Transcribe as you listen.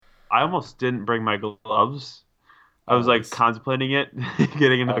I almost didn't bring my gloves. I was like Always, contemplating it,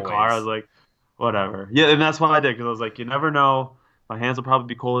 getting into the car. I was always. like, whatever. Yeah, and that's why I did because I was like, you never know. My hands will probably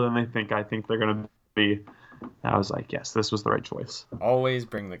be colder than they think. I think they're gonna be. I was like, yes, this was the right choice. Always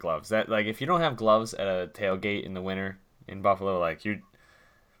bring the gloves. That like if you don't have gloves at a tailgate in the winter in Buffalo, like you're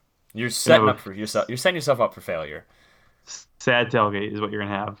Gonna setting have up for yourself. You're setting yourself up for failure. a sad tailgate is what you're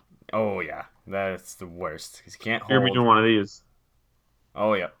gonna have. Oh yeah, that's the worst because you can't You're gonna be hold. doing one of these.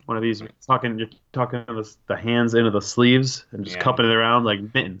 Oh yeah, One of these. You're tucking the hands into the sleeves and just yeah, cupping it around like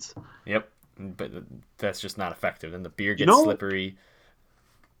mittens. yep. But that's just not effective. Then the beer You gets know, slippery.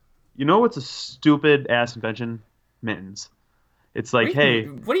 you know what's a stupid ass invention? Mittens. It's like, hey,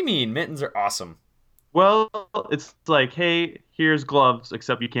 What do you mean? Mittens are awesome, well, it's like, hey, here's gloves,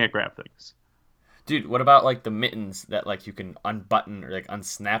 except you can't grab things. dude. What about like the mittens that like you can unbutton or like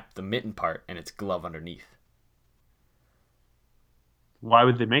unsnap the mitten part and it's glove underneath? Why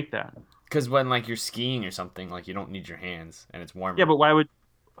would they make that? Because when like you're skiing or something, like you don't need your hands and it's Yeah, warmer. but why would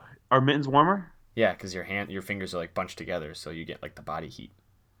are mittens warmer? Yeah, because your fingers are like bunched together, so you get like the body heat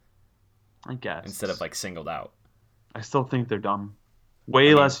I instead of guess. like singled out. I still think they're dumb. I Way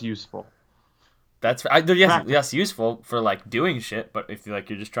mean, less useful. they're Practical. yes useful for like doing shit, but if like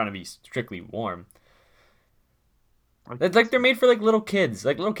you're just trying to be strictly warm, I it's like guess. they're made for like little kids.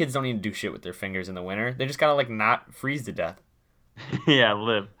 Like little kids don't need to do shit with their fingers in the winter. They just gotta like not freeze to death. Yeah,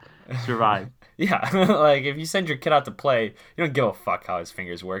 live, survive. Yeah, like if you send your kid out to play, you don't give a fuck how his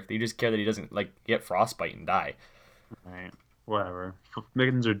fingers work. You just care that he doesn't like get frostbite and die. Right. Whatever.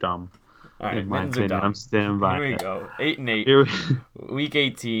 Mittens are dumb, All right, in my mittens are opinion. I'm dumb. standing Here by we it. go. 8-8, Here week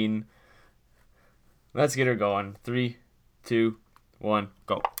 18. Let's get her going. Three, two, one,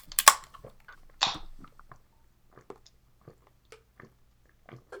 go.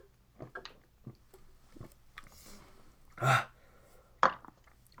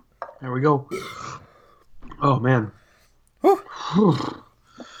 There we go. Oh man. Whew. Whew.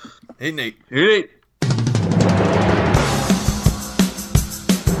 8-8. Hit it.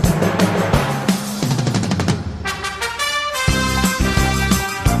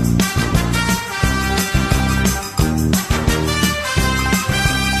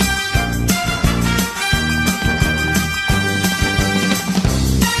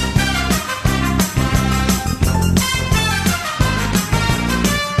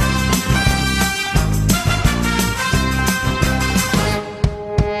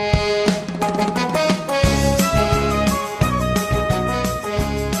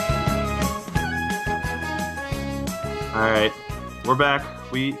 All right, we're back.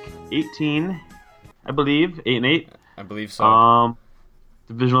 Week 18, I believe, 8-8. I believe so. Um,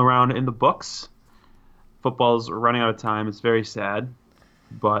 Divisional round in the books. Football's running out of time. It's very sad,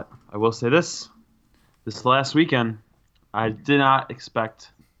 but I will say this last weekend, I did not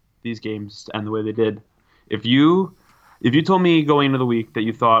expect these games to end the way they did. If you if you told me going into the week that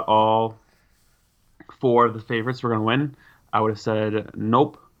you thought all four of the favorites were going to win, I would have said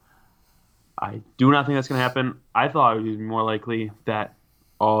nope. I do not think that's going to happen. I thought it would be more likely that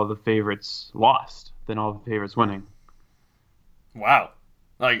all the favorites lost than all the favorites winning. Wow.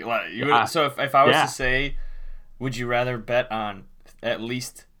 Like you would, Yeah, so if I was to yeah, say, would you rather bet on at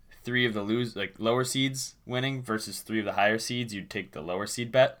least three of the lower seeds winning versus three of the higher seeds? You'd take the lower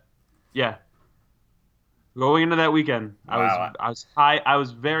seed bet. yeah. Going into that weekend, I was Wow. I was high. I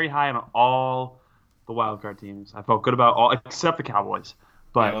was very high on all the wild card teams. I felt good about all except the Cowboys.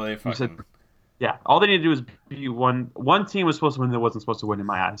 Yeah. Well, But they you said, fucking. yeah, all they need to do is be one. One team was supposed to win that wasn't supposed to win in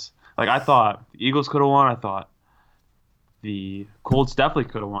my eyes. Like I thought the Eagles could have won. I thought the Colts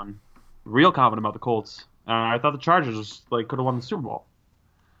definitely could have won. Real confident about the Colts. I thought the Chargers was, like could have won the Super Bowl.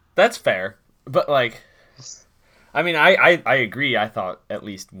 That's fair, but like, I mean, I agree. I thought at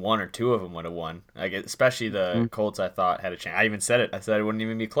least one or two of them would have won. Like especially the Mm-hmm. Colts, I thought had a chance. I even said it. I said it wouldn't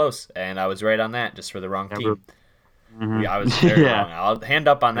even be close, and I was right on that, just for the wrong Yeah, team. I was very yeah, wrong. I'll hand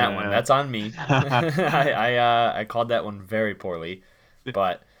up on that one. yeah. That's on me. I called that one very poorly,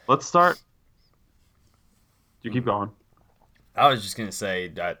 but Let's start. You keep going. I was just gonna say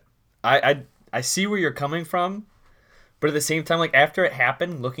that I see where you're coming from, but at the same time, like after it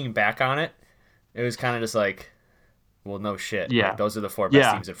happened, looking back on it, it was kind of just like, well, no shit. Like Yeah, those are the four best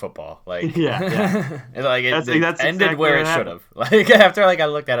yeah, teams in football. Like, yeah, yeah. it That's ended exactly where what it should happened. have. Like after like I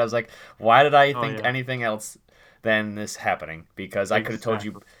looked at it, I was like, why did I Oh think yeah, anything else than this happening? Because I could have told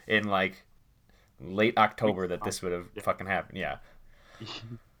you exactly. in like late October that Oh, this would have yeah. fucking happened. Yeah.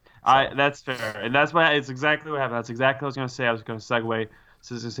 I So that's fair, and that's why it's exactly what happened. That's exactly what I was gonna say. I was gonna segue.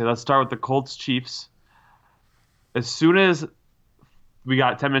 So I was gonna say, let's start with the Colts Chiefs. As soon as we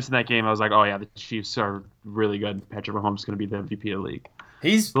got 10 minutes in that game, I was like, oh yeah, the Chiefs are really good. Patrick Mahomes is gonna be the MVP of the league.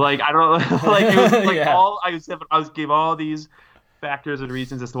 He's Like I don't like it was like yeah. all I gave all these factors and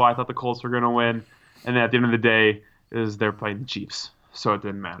reasons as to why I thought the Colts were going to win, and then at the end of the day, is they're playing the Chiefs, so it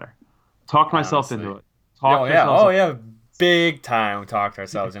didn't matter. Talked myself into Honestly. it. Oh Talked yeah. ourselves Oh up. yeah. Big time. We talked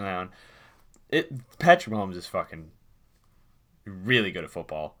ourselves in that one. Patrick Mahomes is fucking really good at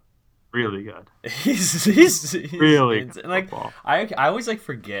football. Really good. He's Really good insane. at Like football. I always like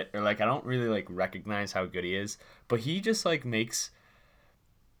forget or like I don't really like recognize how good he is, but he just like makes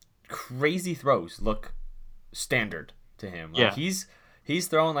crazy throws look standard to him. Like Yeah. he's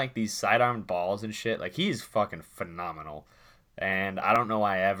throwing like these sidearm balls and shit. Like he's fucking phenomenal. And I don't know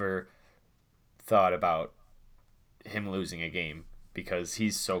why I ever thought about him losing a game because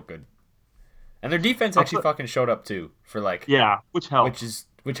he's so good. And their defense I'll actually put, fucking showed up too for like yeah, which helps.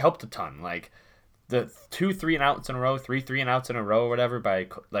 which helped a ton. Like the 2 3 and outs in a row, 3 3 and outs in a row, or whatever by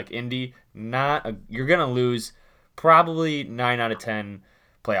like Indy. You're gonna lose probably 9 out of 10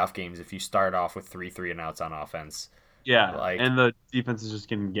 playoff games if you start off with 3 3 and outs on offense. Yeah, Like and the defense is just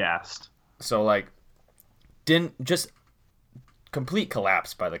getting gassed. so, like didn't just complete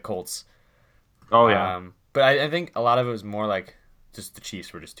collapse by the Colts. Oh yeah. But I think a lot of it was more like just the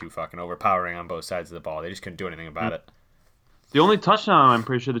Chiefs were just too fucking overpowering on both sides of the ball. They just couldn't do anything about it. The only touchdown I'm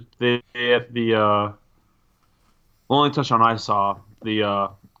pretty sure that the only touchdown I saw the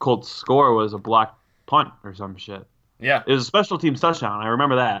Colts score was a blocked punt or some shit. Yeah, It was a special teams touchdown. I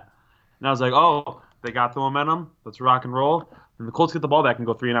remember that, and I was like, oh, they got the momentum. Let's rock and roll. And the Colts get the ball back and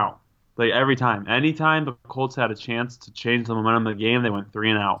go 3-and-out. Like every time, anytime the Colts had a chance to change the momentum of the game, they went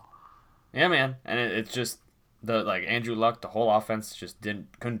 3-and-out. yeah, man. And it's just the like Andrew Luck, the whole offense just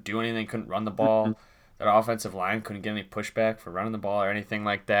couldn't do anything, couldn't run the ball. That offensive line couldn't get any pushback for running the ball or anything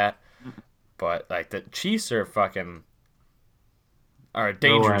like that. But like the Chiefs are a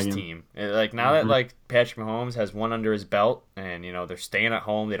dangerous team. Like now that like Patrick Mahomes has one under his belt, and they're staying at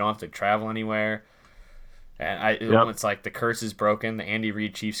home, they don't have to travel anywhere. And it's like the curse is broken. The Andy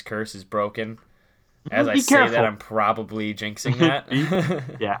Reid Chiefs curse is broken. As I Be say careful. that, I'm probably jinxing that.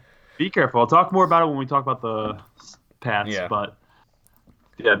 Yeah, be careful. I'll talk more about it when we talk about the Pats. Yeah. But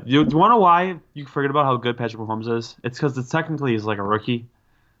yeah, do you want to know why you forget about how good Patrick Mahomes is? It's because technically he's like a rookie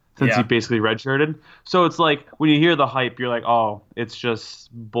since he Yeah. basically redshirted. So it's like when you hear the hype, you're like, oh, it's just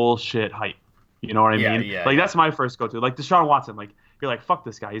bullshit hype. You know what I Yeah, mean? yeah, Like yeah. that's my first go-to. Like Deshaun Watson, like you're like, fuck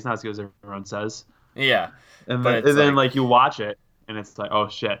this guy. He's not as good as everyone says. Yeah. And But then, it's and then like like you watch it, and it's like, oh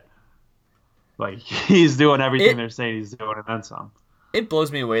shit, like he's doing everything it they're saying he's doing, and then some. it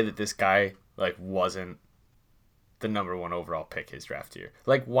blows me away that this guy like wasn't the number one overall pick his draft year.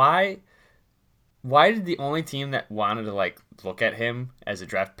 Like why did the only team that wanted to like look at him as a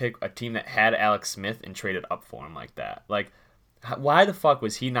draft pick, a team that had Alex Smith and traded up for him like that? Like why the fuck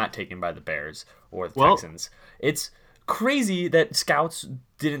was he not taken by the Bears or the Well, Texans? It's crazy that scouts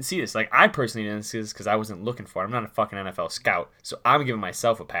didn't see this. Like I personally didn't see this because I wasn't looking for it. I'm not a fucking NFL scout, so I'm giving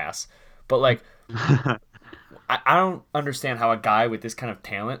myself a pass. But like I don't understand how a guy with this kind of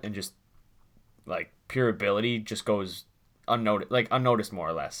talent and just like pure ability just goes unnoticed more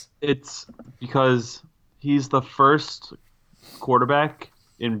or less. it's because he's the first quarterback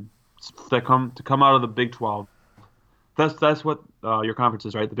in that come out of the Big 12. That's what your conference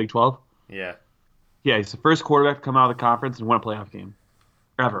is, right? The Big 12. Yeah. Yeah, he's the first quarterback to come out of the conference and win a playoff game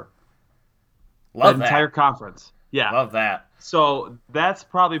ever. Love That entire that. conference. Yeah. Love that. So that's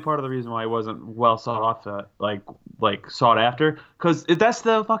probably part of the reason why he wasn't well sought off, like sought after, because that's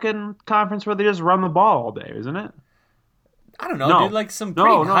the fucking conference where they just run the ball all day, isn't it? I don't know, No, dude. Like some no,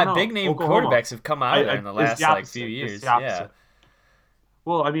 pretty no, high, no. big name Oklahoma. quarterbacks have come out of there in the It's last the like opposite. few It's years. the Yeah. opposite.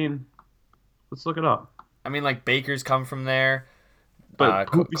 Well, I mean, let's look it up. I mean, like Baker's come from there. But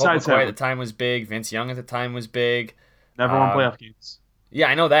who Colt besides McCoy at him the time was big. Vince Young at the time was big. never won Um, playoff games? Yeah,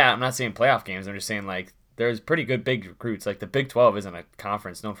 I know that. I'm not saying playoff games. I'm just saying like there's pretty good big recruits. Like the Big 12 isn't a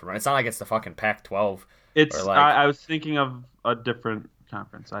conference known for running. It's not like it's the fucking Pac-12 or like I was thinking of a different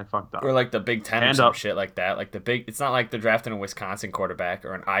conference. I fucked up. or like the Big 10 or Hand some up. shit like that. Like the big. It's not like they're drafting a Wisconsin quarterback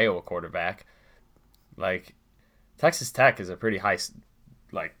or an Iowa quarterback. Like Texas Tech is a pretty high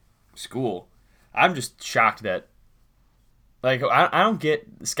like school. I'm just shocked that like I don't get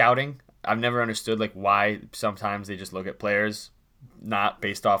scouting. I've never understood like why sometimes they just look at players not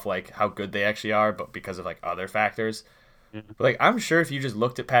based off like how good they actually are, but because of like other factors. Yeah. But like I'm sure if you just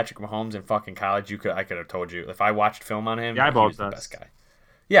looked at Patrick Mahomes in fucking college, I could have told you if I watched film on him, The he eyeball was the test. best guy.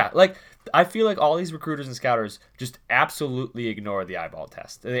 Yeah, like I feel like all these recruiters and scouters just absolutely ignore the eyeball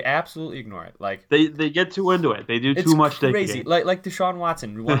test. They absolutely ignore it. Like They get too into it. They do it's too much crazy. digging. Like Deshaun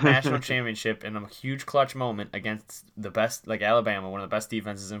Watson won a national championship in a huge clutch moment against the best, like Alabama, one of the best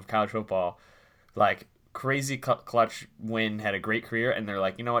defenses in college football. Like crazy clutch win, had a great career, and they're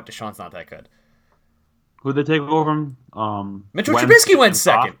like, you know what, Deshaun's not that good. Who'd they take over him? Mitchell Trubisky went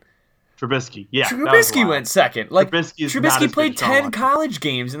second. Trubisky, yeah. Trubisky went second. Like, Trubisky played 10 Watson. college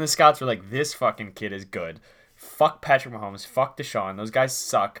games, and the scouts were like, this fucking kid is good. Fuck Patrick Mahomes. Fuck Deshaun. Those guys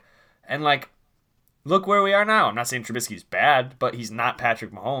suck. And, like, look where we are now. I'm not saying Trubisky's bad, but he's not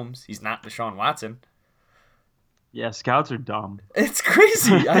Patrick Mahomes. He's not Deshaun Watson. Yeah, scouts are dumb. It's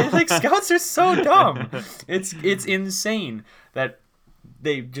crazy. I think scouts are so dumb. It's insane that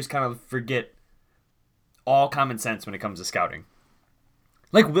they just kind of forget all common sense when it comes to scouting.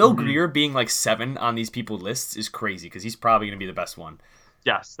 Like, Will Grier being like 7 on these people's lists is crazy because he's probably going to be the best one.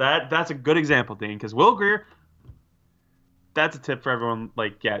 Yes, that's a good example, Dean, because Will Grier, that's a tip for everyone.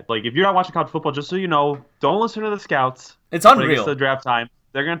 Like, yeah, like if you're not watching college football, just so you know, don't listen to the scouts. It's unreal. When it gets to the draft time,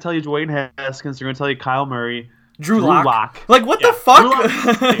 they're going to tell you Dwayne Haskins, they're going to tell you Kyle Murray, Drew Lock. Like, what the fuck?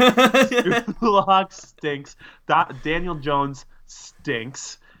 Drew Lock stinks. Daniel Jones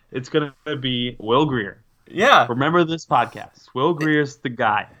stinks. It's going to be Will Grier. Yeah. Remember this podcast. Will Grier's the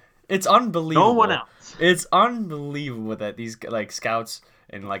guy. It's unbelievable. No one else. It's unbelievable that these like scouts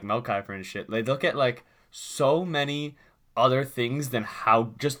and like Mel Kiper and shit, they look at like so many other things than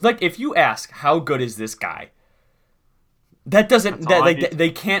how just like if you ask how good is this guy, that doesn't that like they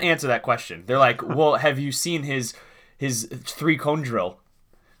can't answer that question. They're like, well, have you seen his 3-cone drill?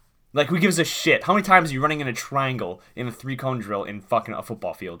 Like, who gives a shit? How many times are you running in a triangle in a 3-cone drill in fucking a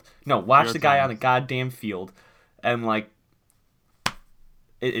football field? No, watch the guy on the goddamn field, and like,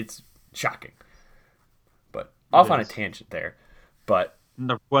 it's shocking. But off on a tangent there. But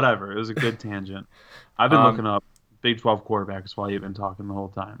no, whatever, it was a good tangent. I've been looking up Big 12 quarterbacks while you've been talking the whole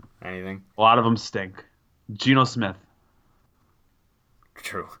time. Anything? A lot of them stink. Geno Smith.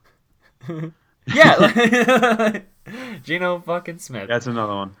 True. Yeah, Geno fucking Smith. That's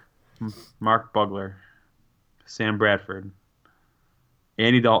another one. Mark Bugler, Sam Bradford,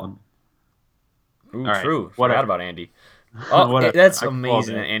 Andy Dalton. Ooh, right, true. whatever. Forgot about Andy. Oh, that's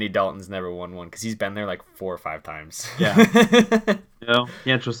amazing that that Andy Dalton's never won one because he's been there like 4 or 5 times. Yeah. You know,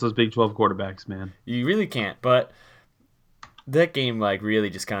 can't trust those Big 12 quarterbacks, man. You really can't. But that game like really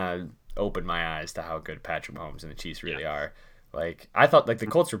just kind of opened my eyes to how good Patrick Mahomes and the Chiefs really are. Like, I thought like the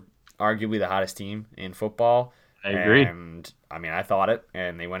Colts were arguably the hottest team in football. I agree. And, I mean, I thought it,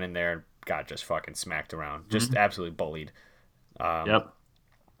 and they went in there and got just fucking smacked around. Just absolutely bullied. Yep.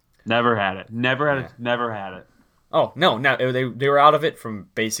 Never had it. Never had it. Oh, no. They were out of it from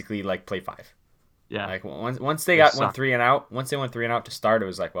basically, like, play 5. Yeah. Like, once they went 3 and out, to start, it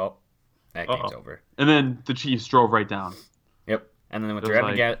was like, well, that game's over. And then the Chiefs drove right down. Yep. And then they went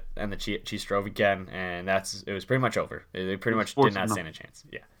 3 again, and the Chiefs drove again, and it was pretty much over. They pretty much did not stand a chance.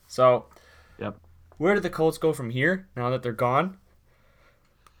 Yeah. So, yep. Where did the Colts go from here now that they're gone?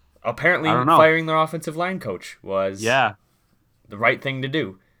 Apparently, firing their offensive line coach was the right thing to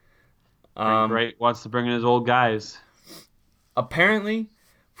do. Right wants to bring in his old guys. Apparently,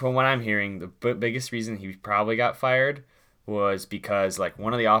 from what I'm hearing, the biggest reason he probably got fired was because like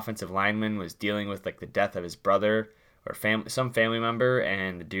one of the offensive linemen was dealing with like the death of his brother or some family member,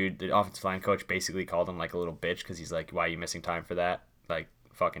 and the offensive line coach, basically called him like a little bitch because he's like, "Why are you missing time for that? Like,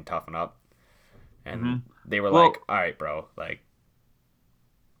 fucking toughen up." And they were like, all right, bro, like,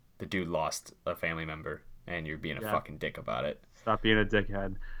 the dude lost a family member, and you're being a fucking dick about it. Stop being a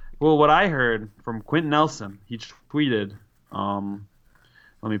dickhead. Well, what I heard from Quentin Nelson, he tweeted,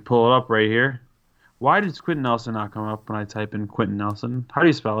 let me pull it up right here. Why does Quentin Nelson not come up when I type in Quentin Nelson? How do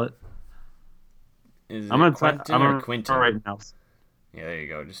you spell it? I'm gonna write Nelson. Yeah, there you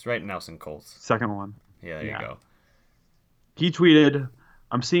go. Just write Nelson Colts. Second one. Yeah, there you go. He tweeted,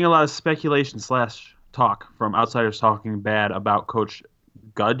 I'm seeing a lot of speculation / talk from outsiders talking bad about Coach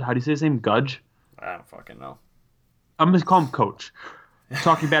Gud. How do you say his name? Gudge? I don't fucking know. I'm going to call him Coach.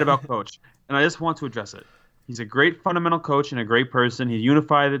 Talking bad about Coach. And I just want to address it. He's a great fundamental coach and a great person. He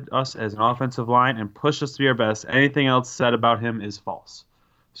unified us as an offensive line and pushed us to be our best. Anything else said about him is false.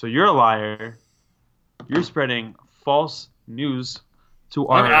 So you're a liar. You're spreading false news to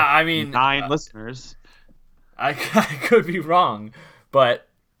our 9 listeners. I could be wrong, but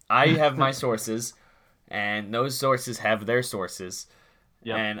I have my sources, and those sources have their sources,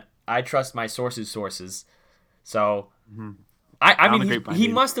 and I trust my sources. So, I mean, he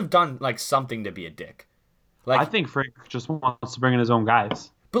must have done like something to be a dick. Like, I think Frank just wants to bring in his own guys.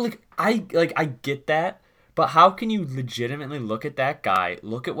 But I get that. But how can you legitimately look at that guy,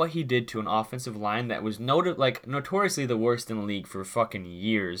 look at what he did to an offensive line that was notoriously the worst in the league for fucking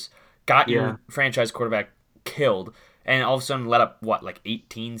years, got your franchise quarterback killed, and all of a sudden let up,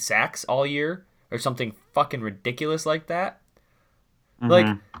 18 sacks all year? Or something fucking ridiculous like that?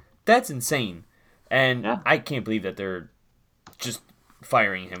 Like, that's insane. And Yeah. I can't believe that they're just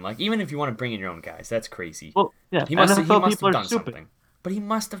firing him. Like, even if you want to bring in your own guys, that's crazy. Well, yeah. He must NFL have people are done stupid. something. But he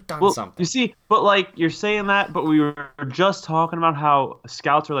must have done Well, something. you see, but like you're saying that, but we were just talking about how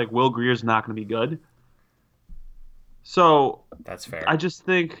scouts are like Will Greer's not going to be good. So That's fair. I just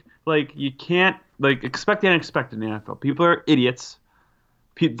think like you can't like expect the unexpected in the NFL. People are idiots.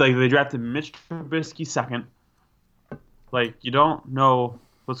 Like they drafted Mitch Trubisky second. Like you don't know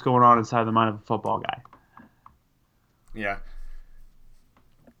what's going on inside the mind of a football guy. Yeah.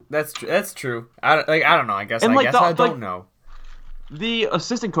 That's true. I don't know. I guess And like I don't know. The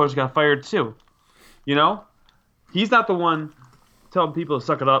assistant coach got fired too. You know, he's not the one telling people to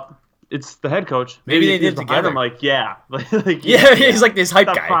suck it up. It's the head coach. Maybe they if he's did behind together. him, like yeah, Yeah, he's like this hype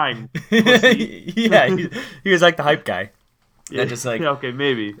Stop guy. crying. Yeah, he was like the hype guy. Yeah, Just like yeah, okay,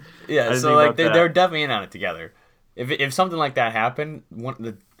 maybe. I yeah. didn't So think like about that. they're definitely in on it together. If something like that happened,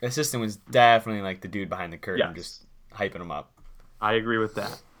 the assistant was definitely like the dude behind the curtain, Yes. just hyping him up. I agree with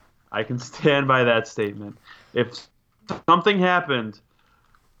that. I can stand by that statement. If something happened,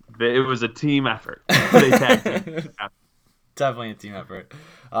 it was a team effort. They tagged team. Definitely a team effort.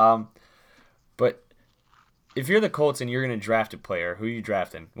 But if you're the Colts and you're going to draft a player, who are you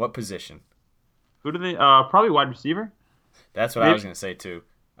drafting? What position? Who do they? Probably wide receiver. That's what I was going to say too.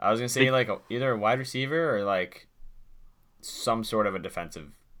 I was going to say like either a wide receiver or like some sort of a defensive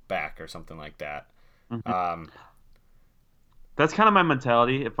back or something like that. Mm-hmm. That's kind of my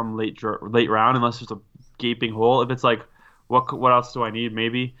mentality. If I'm late round, unless there's a gaping hole. If it's like, what else do I need?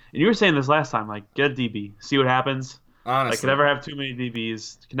 Maybe. And you were saying this last time, like get a DB, see what happens. Honestly, I can never have too many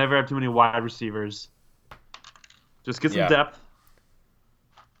DBs. Can never have too many wide receivers. Just get some depth.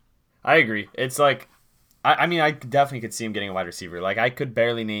 I agree. It's like, I mean, I definitely could see him getting a wide receiver. Like, I could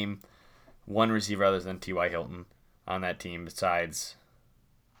barely name one receiver other than T.Y. Hilton on that team besides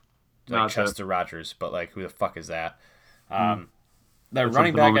like Chester Rogers. But, like, who the fuck is that? Their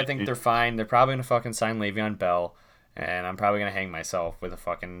running back, I think they're fine. They're probably going to fucking sign Le'Veon Bell. And I'm probably going to hang myself with a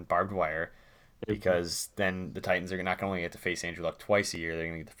fucking barbed wire. Because then the Titans are not going to only get to face Andrew Luck twice a year. They're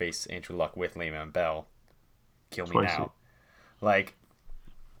going to get to face Andrew Luck with Le'Veon Bell. Kill me now. Like,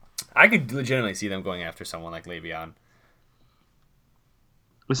 I could legitimately see them going after someone like Le'Veon.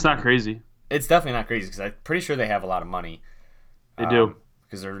 It's not crazy. It's definitely not crazy because I'm pretty sure they have a lot of money. They do.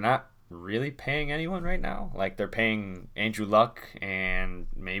 Because they're not really paying anyone right now. Like, they're paying Andrew Luck and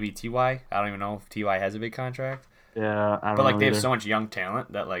maybe T.Y. I don't even know if T.Y. has a big contract. Yeah, I don't know. But, like, they have so much young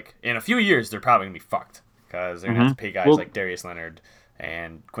talent that, like, in a few years, they're probably going to be fucked. Because they're going to have to pay guys like Darius Leonard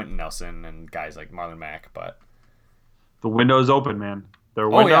and Quentin Nelson and guys like Marlon Mack. But the window is open, man. Their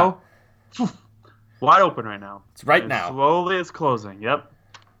window, wide open right now. It's right now. Slowly it's closing. Yep.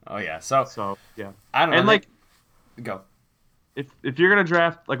 Oh, yeah. So yeah. I don't know. And, like, go. If you're going to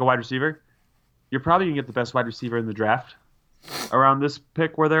draft, like, a wide receiver, you're probably going to get the best wide receiver in the draft around this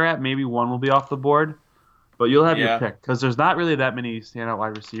pick where they're at. Maybe one will be off the board. But you'll have your pick because there's not really that many standout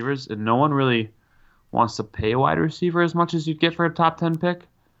wide receivers, and no one really wants to pay a wide receiver as much as you'd get for a top 10 pick.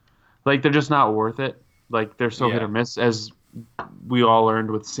 Like, they're just not worth it. Like, they're so hit or miss, as we all learned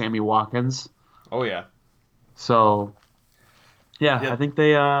with Sammy Watkins. Oh, yeah. So, I think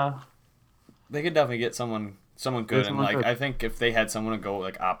they could definitely get someone good. And, like, I think if they had someone to go,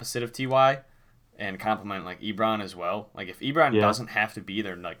 like, opposite of T.Y. and complement, like, Ebron as well. Like, if Ebron doesn't have to be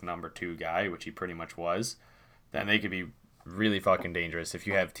their, like, number 2 guy, which he pretty much was, then they could be really fucking dangerous if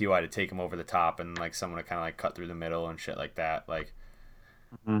you have T.Y. to take him over the top and, like, someone to kind of, like, cut through the middle and shit like that. Like,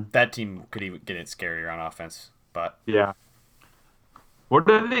 that team could even get it scarier on offense. But yeah. What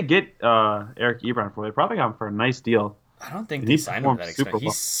did they get Eric Ebron for? They probably got him for a nice deal. I don't think they signed him for that expensive.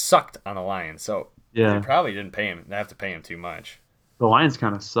 He sucked on the Lions, so they probably didn't pay him. They have to pay him too much. The Lions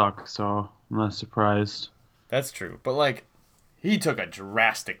kind of suck, so I'm not surprised. That's true. But, like, he took a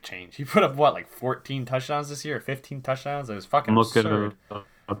drastic change. He put up, what, like 14 touchdowns this year? Or 15 touchdowns? It was fucking absurd. Look at it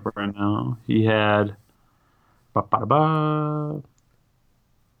up right now. He had 13.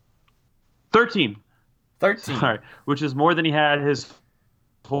 13. Sorry, which is more than he had his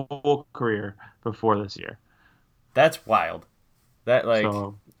whole career before this year. That's wild. That, like,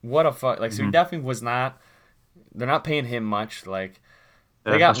 what a fuck. Like, so he definitely was not. They're not paying him much. Like,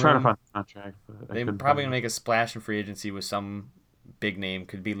 they got I was trying to find a contract. They're probably gonna make a splash in free agency with some big name.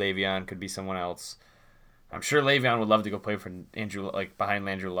 Could be Le'Veon. Could be someone else. I'm sure Le'Veon would love to go play for Andrew, like behind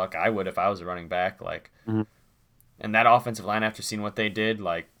Andrew Luck. I would if I was a running back. Like, and that offensive line after seeing what they did,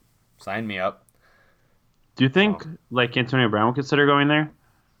 like, sign me up. Do you think like Antonio Brown would consider going there?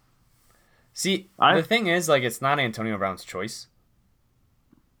 See, the thing is, like, it's not Antonio Brown's choice.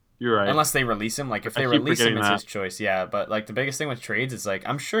 You're right. Unless they release him. Like, if they release him, it's his choice. Yeah, but, like, the biggest thing with trades is, like,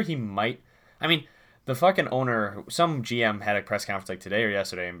 I'm sure he might. I mean, the fucking owner, some GM had a press conference like today or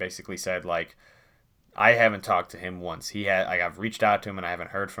yesterday and basically said like, I haven't talked to him once. I've reached out to him and I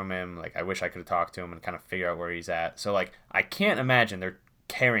haven't heard from him. Like, I wish I could have talked to him and kind of figure out where he's at. So like, I can't imagine they're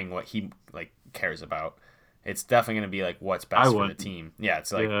caring what he like cares about. It's definitely going to be like what's best for the team. Yeah,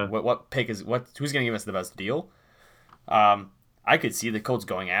 it's like what pick is who's going to give us the best deal. I could see the Colts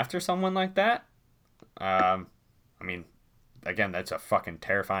going after someone like that. I mean, again, that's a fucking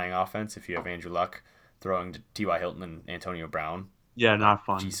terrifying offense if you have Andrew Luck throwing to T.Y. Hilton and Antonio Brown. Yeah, not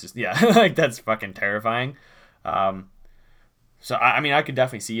fun. Jesus, yeah, like that's fucking terrifying. So I mean, I could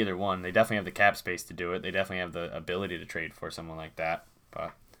definitely see either one. They definitely have the cap space to do it. They definitely have the ability to trade for someone like that.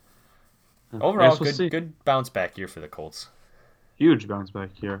 But overall, good bounce back year for the Colts. Huge bounce back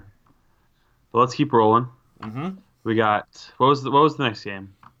here. But let's keep rolling. Mm-hmm. We got what was the next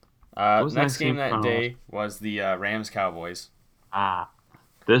game? Next game that day was the Rams Cowboys.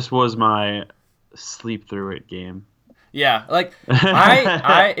 This was my sleep through it game. Yeah, like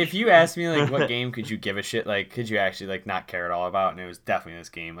I if you asked me like what game could you give a shit, like could you actually like not care at all about, and it was definitely this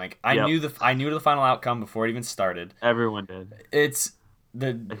game. Like I knew the final outcome before it even started. Everyone did. It's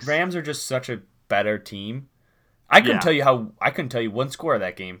the Rams are just such a better team. I couldn't tell you one score of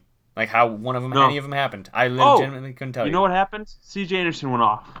that game. Like how any of them happened. I legitimately couldn't tell you. You know what happened? C.J. Anderson went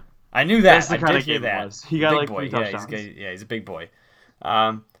off. I knew that. That's the kind of game it was. He got big like boy. 3 touchdowns. He's a big boy.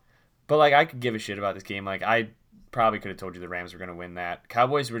 But like I could give a shit about this game. Like I probably could have told you the Rams were going to win that.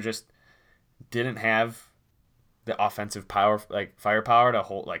 Cowboys didn't have the offensive power, like firepower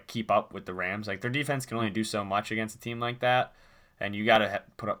to keep up with the Rams. Like their defense can only do so much against a team like that, and you got to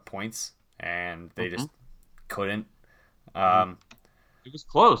put up points, and they just couldn't. It was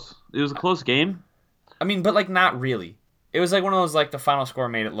close. It was a close game. I mean, but like not really. It was like one of those like the final score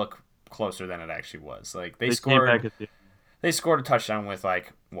made it look closer than it actually was. Like they scored a touchdown with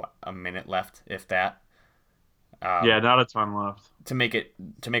like a minute left, if that. Not a ton left to make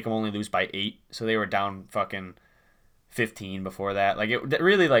them only lose by 8. So they were down fucking 15 before that. Like it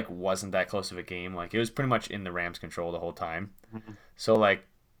really like wasn't that close of a game. Like it was pretty much in the Rams' control the whole time. Mm-hmm. So like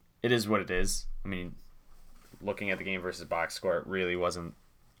it is what it is. I mean, looking at the game versus box score, it really wasn't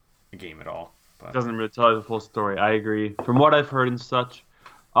a game at all. But it doesn't really tell you the full story. I agree. From what I've heard and such,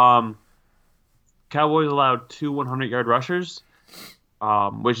 Cowboys allowed 2 100-yard rushers,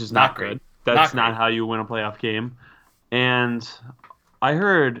 which is not good. That's not how you win a playoff game. And I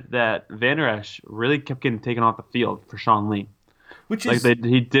heard that Van Der Esch really kept getting taken off the field for Sean Lee.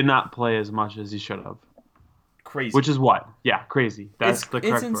 He did not play as much as he should have. Crazy. Which is what? Yeah, crazy. That's the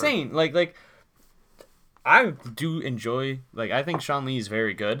correct It's insane. word. Like I do enjoy, like I think Sean Lee is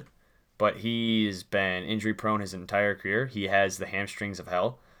very good, but he's been injury prone his entire career. He has the hamstrings of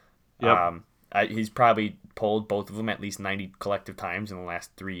hell. Yep. He's probably pulled both of them at least 90 collective times in the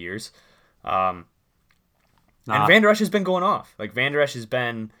last 3 years. And Van Der Esch has been going off. Like Van Der Esch has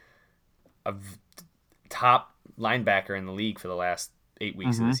been a top linebacker in the league for the last 8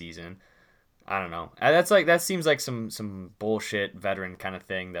 weeks of the season. I don't know. That seems like some bullshit veteran kind of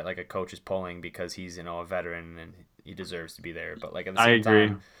thing that like a coach is pulling because he's a veteran and he deserves to be there. But like at the same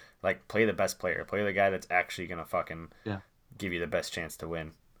time, like play the best player, play the guy that's actually gonna fucking give you the best chance to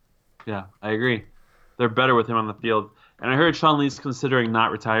win. Yeah, I agree. They're better with him on the field. And I heard Sean Lee's considering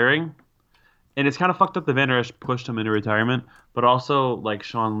not retiring. And it's kind of fucked up that Van Der Esch pushed him into retirement. But also, like,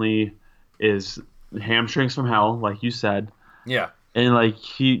 Sean Lee is hamstrings from hell, like you said. Yeah. And,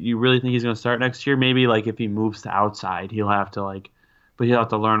 like, you really think he's going to start next year? Maybe, like, if he moves to outside, he'll have to, like... But he'll have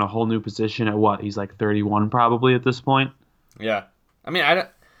to learn a whole new position at what? He's, like, 31 probably at this point? Yeah. I mean, I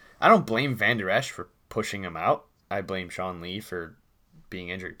don't blame Van Der Esch for pushing him out. I blame Sean Lee for being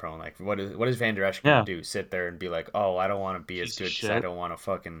injury prone. Like, what is Van Der Esch going to do? Sit there and be like, oh, I don't want to be as good because I don't want to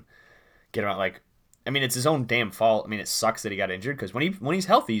fucking get him out. Like, I mean, it's his own damn fault. I mean, it sucks that he got injured because when he's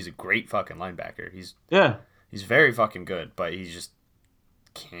healthy, he's a great fucking linebacker. He's very fucking good, but he just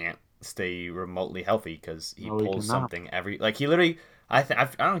can't stay remotely healthy because he pulls something every. Like he literally, I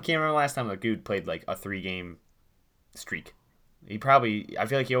can't remember the last time a dude played like a 3-game streak. I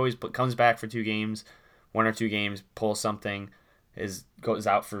feel like he always comes back for 2 games, 1 or 2 games, pulls something, goes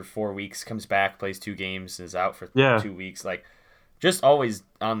out for 4 weeks, comes back, plays 2 games, is out for 2 weeks. Like, just always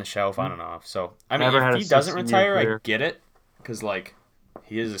on the shelf, on and off. So, I mean, if he doesn't retire, I get it. Because, like,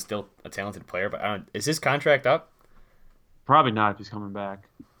 he is still a talented player. But is his contract up? Probably not if he's coming back.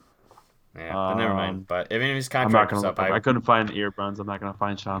 Yeah, but never mind. But if his contract is up, I couldn't find earbuds. I'm not going to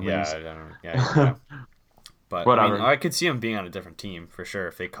find Sean Lee's. I don't know. Yeah. But, whatever. I mean, I could see him being on a different team, for sure,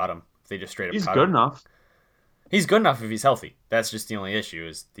 if they cut him. If they just straight up cut him. He's good enough. He's good enough if he's healthy. That's just the only issue,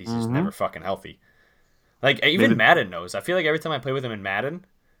 is he's just never fucking healthy. Like, even Madden knows. I feel like every time I play with him in Madden,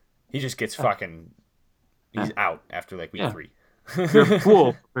 he just gets fucking he's out after like week Yeah. 3. You're a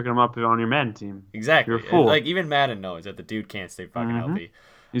fool for picking him up on your Madden team. Exactly. You're a fool. Like even Madden knows that the dude can't stay fucking healthy.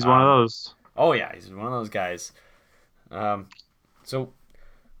 He's one of those. Oh yeah, he's one of those guys. So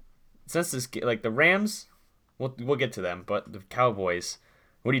since this like the Rams, we'll get to them, but the Cowboys,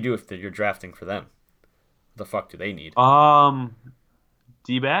 what do you do if you're drafting for them? What the fuck do they need?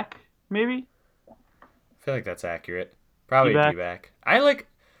 D-back maybe. I feel like that's accurate. Probably D-back. a D-back.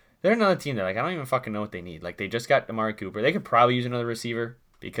 They're another team that like I don't even fucking know what they need. Like they just got Amari Cooper. They could probably use another receiver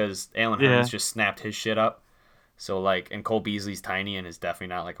because Allen Hurns just snapped his shit up. So like, and Cole Beasley's tiny and is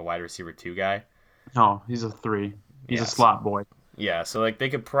definitely not like a wide receiver 2 guy. No, he's a 3. He's a slot boy. Yeah, so like they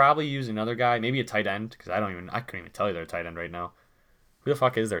could probably use another guy, maybe a tight end, because I couldn't even tell you their tight end right now. Who the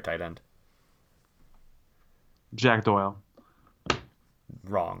fuck is their tight end? Jack Doyle.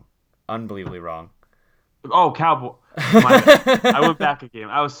 Wrong, unbelievably wrong. Oh, Cowboy. I went back a game.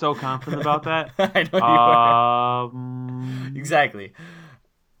 I was so confident about that. I know you were. Exactly.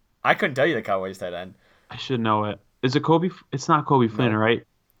 I couldn't tell you the Cowboys tight end. I should know it. Is it Kobe? It's not Kobe Flynn, right?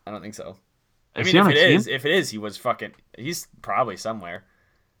 I don't think so. Is I mean, if it is, he's probably somewhere.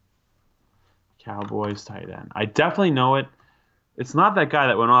 Cowboys tight end. I definitely know it. It's not that guy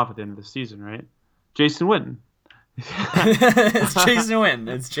that went off at the end of the season, right? Jason Witten. It's Jason Witten.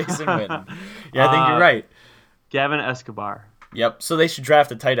 It's Jason Witten. Yeah, I think you're right. Gavin Escobar. Yep. So they should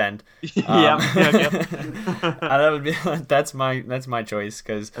draft a tight end. Yep. That would be that's my choice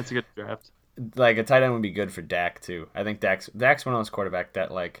because that's a good draft. Like a tight end would be good for Dak too. I think Dak's one of those quarterbacks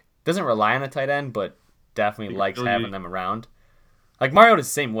that like doesn't rely on a tight end, but definitely likes having them around. Like Mario is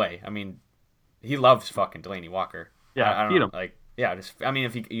the same way. I mean, he loves fucking Delaney Walker. Yeah, I don't know, like yeah. I mean,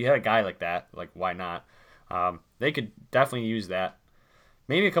 if you had a guy like that, like why not? They could definitely use that.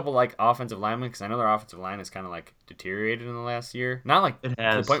 Maybe a couple like offensive linemen because I know their offensive line has kind of like deteriorated in the last year. Not like to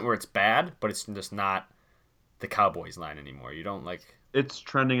the point where it's bad, but it's just not the Cowboys line anymore. You don't like. It's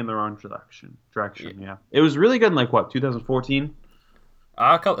trending in the wrong direction. Yeah. It was really good in like what 2014.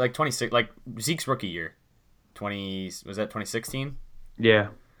 Like 26, like Zeke's rookie year. Was that 2016? Yeah,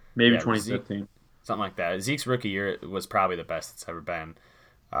 maybe 2015. Something like that. Zeke's rookie year was probably the best it's ever been.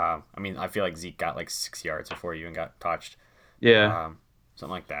 I mean, I feel like Zeke got like 6 yards before he even got touched. Yeah.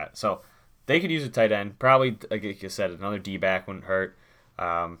 Something like that. So they could use a tight end. Probably, like you said, another D-back wouldn't hurt.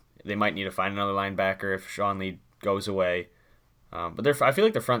 They might need to find another linebacker if Sean Lee goes away. But I feel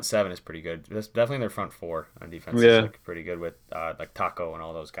like their front 7 is pretty good. That's definitely their front 4 on defense is like pretty good with like Taco and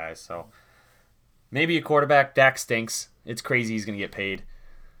all those guys. So maybe a quarterback. Dak stinks. It's crazy he's gonna get paid.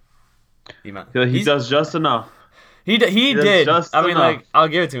 He does just enough. He did. Just I mean, enough. like I'll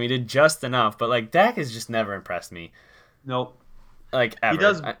give it to him. He did just enough. But like Dak has just never impressed me. Nope. Like ever. He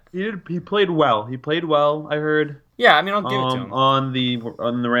does. He played well. He played well. I heard. Yeah, I mean, I'll give it to him. On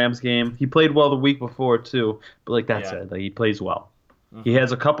the Rams game. He played well the week before too. But like that said, like he plays well. Mm-hmm. He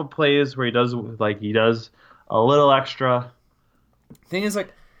has a couple plays where he does a little extra. Thing is,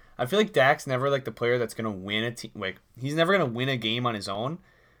 like, I feel like Dak's never like the player that's gonna win a team. Like, he's never gonna win a game on his own,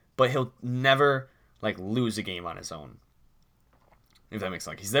 but he'll never like lose a game on his own. If that makes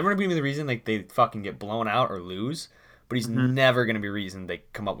sense. He's never gonna be the reason like they fucking get blown out or lose, but he's never gonna be the reason they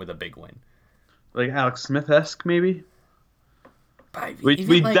come up with a big win. Like Alex Smith-esque, maybe.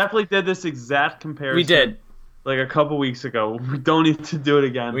 We definitely did this exact comparison. We did. Like a couple weeks ago. We don't need to do it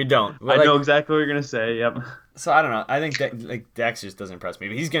again. We don't. I know exactly what you're gonna say. Yep. So I don't know. I think Dax just doesn't impress me.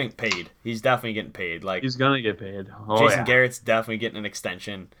 But he's getting paid. He's definitely getting paid. Like he's gonna get paid. Jason Garrett's definitely getting an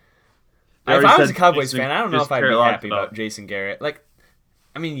extension. If I was a Cowboys fan, I don't know if I'd be happy about Jason Garrett. Like,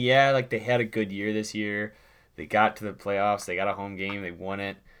 I mean, yeah, like they had a good year this year. They got to the playoffs. They got a home game. They won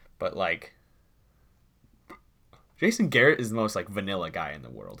it. But like, Jason Garrett is the most like vanilla guy in the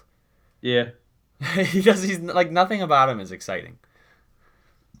world. Yeah. He's like nothing about him is exciting.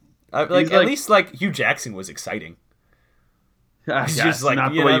 At least like Hugh Jackson was exciting. It's just like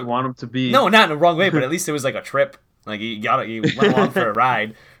not the way you want him to be. No, not in the wrong way, but at least it was like a trip. Like you went along for a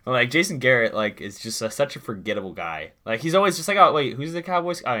ride. But like Jason Garrett, like is just such a forgettable guy. Like he's always just like, oh wait, who's the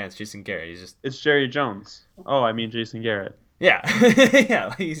Cowboys? Oh yeah, it's Jason Garrett. It's Jerry Jones. Oh, I mean Jason Garrett. Yeah,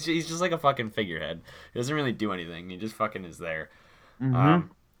 yeah. He's just like a fucking figurehead. He doesn't really do anything. He just fucking is there. Mm-hmm.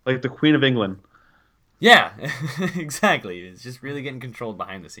 Like the Queen of England. Yeah, exactly. It's just really getting controlled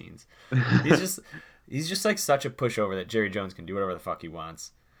behind the scenes. He's just like such a pushover that Jerry Jones can do whatever the fuck he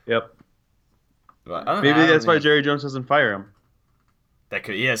wants. Yep. But maybe that's why Jerry Jones doesn't fire him.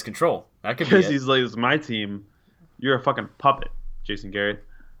 He has control. That could be because he's like, it's my team. You're a fucking puppet, Jason Garrett.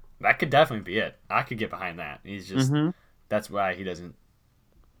 That could definitely be it. I could get behind that. He's just that's why he doesn't.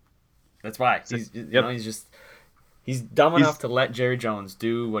 That's why he's just. He's dumb He's enough to let Jerry Jones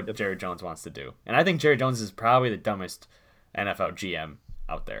do what Jerry Jones wants to do. And I think Jerry Jones is probably the dumbest NFL GM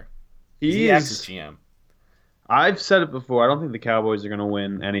out there. Because he acts as he's. GM. I've said it before. I don't think the Cowboys are going to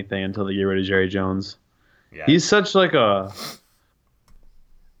win anything until they get rid of Jerry Jones. Yeah. He's such like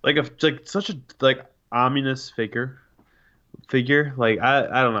such a like ominous figure. Like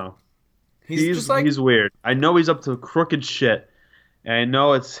I don't know. He's just like He's weird. I know he's up to crooked shit, and I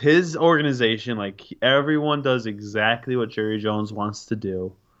know it's his organization. Like everyone does exactly what Jerry Jones wants to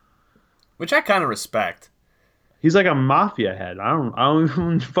do. which I kind of respect. He's like a mafia head. I don't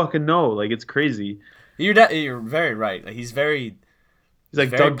even fucking know. Like it's crazy. You're very right. Like, He's like very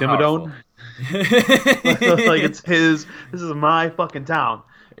Doug powerful. Dimmadome. Like it's his. This is my fucking town.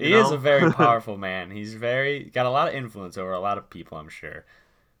 You He is a know. very powerful man. He's got a lot of influence over a lot of people, I'm sure,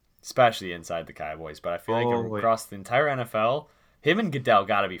 especially inside the Cowboys. But I feel like across the entire NFL, him and Goodell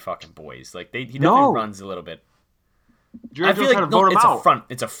got to be fucking boys. Like he definitely runs a little bit. Jerry I feel Jones like tried to vote him it's out. a front.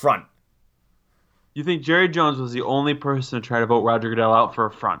 It's a front. You think Jerry Jones was the only person to try to vote Roger Goodell out for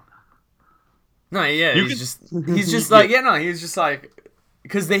a front? No, yeah, You he's could- just like he's just like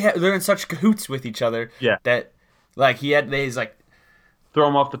because they're in such cahoots with each other. Yeah. That like he's like Throw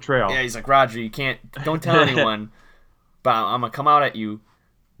him off the trail. yeah he's like Roger, don't tell anyone, but I'm gonna come out at you.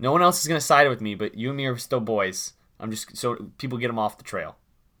 No one else is gonna side with me, but you and me are still boys. I'm just so people get him off the trail.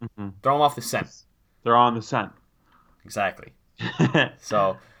 Mm-hmm. Throw him off the scent. They're on the scent. Exactly.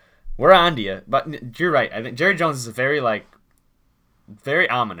 So we're on to you, but you're right. I think Jerry Jones is very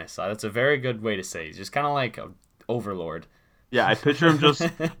ominous. That's a very good way to say. He's just kind of like an overlord. Yeah, I picture him just.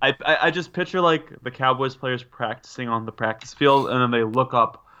 I just picture like the Cowboys players practicing on the practice field, and then they look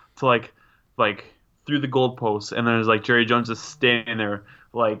up to like through the goalposts, and there's like Jerry Jones just standing there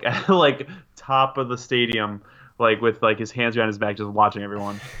like at like top of the stadium, like with like his hands behind his back, just watching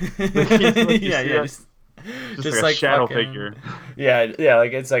everyone. Yeah, just like a shadow figure. Yeah,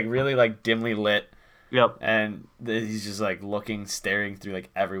 like it's like really like dimly lit. Yep. And he's just like staring through like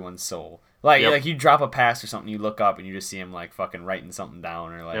everyone's soul. Like you drop a pass or something, you look up and you just see him like fucking writing something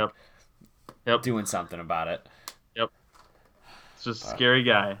down or like doing something about it. Yep. It's just a scary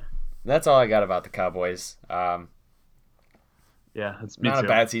guy. That's all I got about the Cowboys. Yeah, it's me not too. a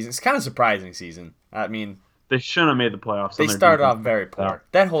bad season. It's kind of surprising season. I mean, they shouldn't have made the playoffs. They started off very poor. Yeah.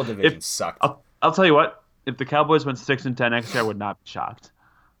 That whole division sucked. I'll tell you what. If the Cowboys went 6-10 next year, I would not be shocked.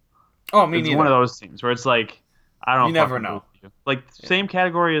 Oh, me it's neither. one of those teams where it's like, I don't. You never know. Like same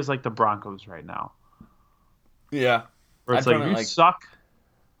category as like the Broncos right now. Yeah. Where it's like if you suck,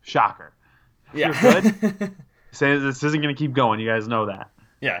 shocker. If Yeah. you're good. Saying this isn't going to keep going. You guys know that.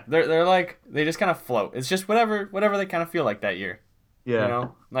 Yeah, they're like they just kind of float. It's just whatever they kind of feel like that year. Yeah. You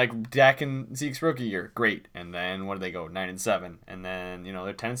know, like Dak and Zeke's rookie year, great, and then what do they go 9-7, and then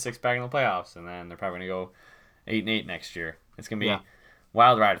they're 10-6 back in the playoffs, and then they're probably gonna go 8-8 next year. It's gonna be a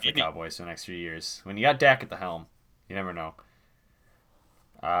wild ride for the Cowboys for the next few years. When you got Dak at the helm, you never know.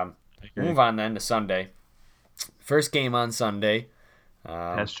 We'll move on then to Sunday. First game on Sunday.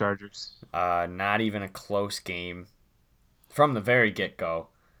 Past Chargers. Not even a close game from the very get go.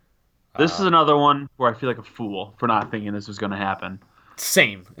 This is another one where I feel like a fool for not thinking this was going to happen.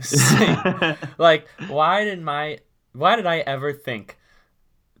 Same. Like, why did I ever think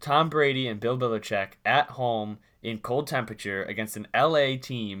Tom Brady and Bill Belichick at home in cold temperature against an LA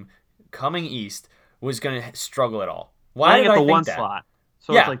team coming east was going to struggle at all? Why did I think one that? slot?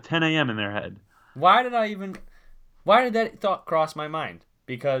 So it's like 10 a.m. in their head. Why did that thought cross my mind?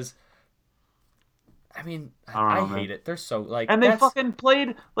 Because I mean, I hate it. They're so like, and they fucking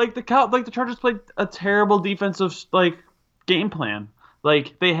played like the Chargers played a terrible defensive like game plan.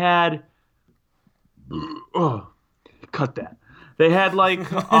 Like they had, cut that. They had like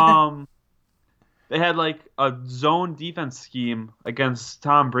a zone defense scheme against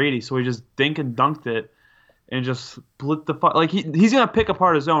Tom Brady, so he just dink and dunked it and just split the fuck. Like he's gonna pick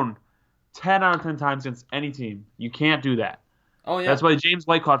apart his zone 10 out of 10 times against any team. You can't do that. Oh yeah, that's why James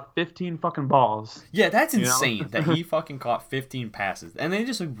White caught 15 fucking balls. Yeah, that's insane that he fucking caught 15 passes, and they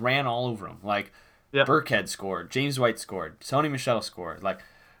just like ran all over him. Like Burkhead scored, James White scored, Sony Michel scored. Like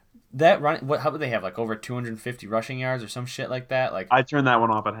that run. How would they have like over 250 rushing yards or some shit like that? Like I turned that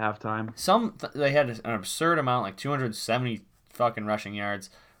one off at halftime. They had an absurd amount, like 270 fucking rushing yards.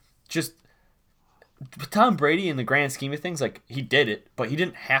 Just Tom Brady in the grand scheme of things, like he did it, but he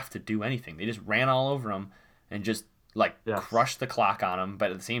didn't have to do anything. They just ran all over him and just crush the clock on them, but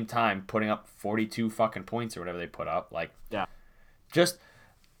at the same time putting up 42 fucking points or whatever they put up. Just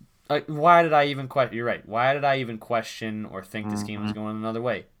like, why did I even question? You're right. Why did I even question or think this game was going another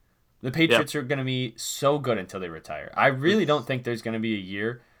way? The Patriots are going to be so good until they retire. I really don't think there's going to be a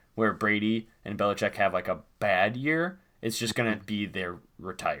year where Brady and Belichick have like a bad year, it's just gonna be they're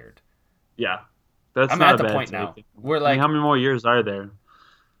retired. Yeah, that's I'm not at a the bad point take. now where I mean, like how many more years are there?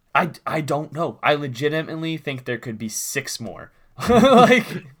 I don't know. I legitimately think there could be 6 more.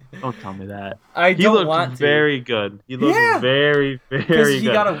 Like Don't tell me that. I He don't looked want to. very good. He looked Yeah, very, because very he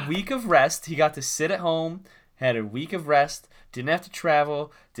good. got a week of rest. He got to sit at home, had a week of rest, didn't have to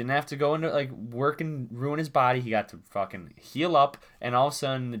travel, didn't have to go into like work and ruin his body. He got to fucking heal up, and all of a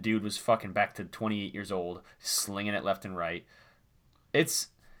sudden the dude was fucking back to 28 years old, slinging it left and right. It's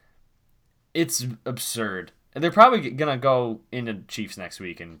it's absurd. And they're probably gonna go into Chiefs next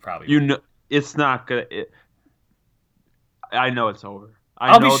week and probably You win. know, it's not gonna. I know it's over. I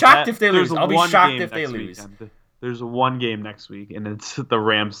I'll be know shocked that if they there's lose. I'll be one shocked game if they next lose. weekend. There's one game next week, and it's the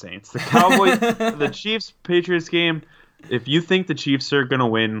Rams Saints. The Cowboys, the Chiefs Patriots game. If you think the Chiefs are gonna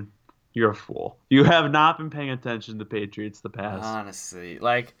win, you're a fool. You have not been paying attention to the Patriots the past Honestly,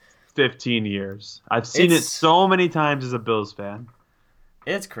 like 15 years. I've seen it it's so many times as a Bills fan.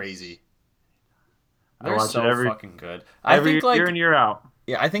 it's crazy. I They're watch it so fucking good. I every think year like in year out.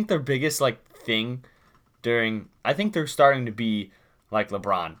 yeah, I think their biggest like thing I think they're starting to be like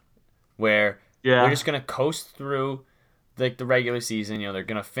LeBron, where they're Yeah. just gonna coast through like the regular season. You know, they're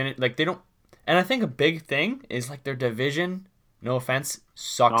gonna finish like they don't. And I think a big thing is like their division. No offense,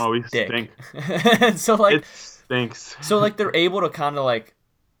 sucks Oh, we dick. stink. And so like It stinks. they're able to kind of like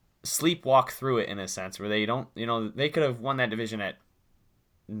sleepwalk through it in a sense where they don't. You know, they could have won that division at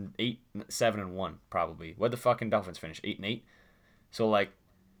 8-7-1 probably. What the fucking Dolphins finish 8-8. So like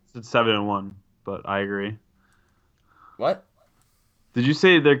It's 7-1, but I agree. what? Did you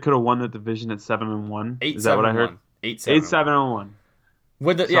say they could have won the division at 7-1? Eight Is that seven what I and heard? one. Eight Eight seven and one. seven and one.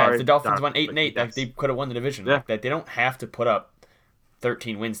 If the Sorry, Dolphins Doc, won 8 but and 8, like they yes. could have won the division. Yeah. Like that, they don't have to put up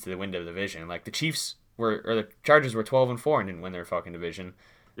 13 wins to win the division. Like the Chiefs were, or the Chargers were 12-4 and didn't win their fucking division,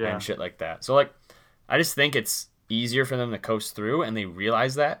 Yeah. and shit like that. So like, I just think it's easier for them to coast through, and they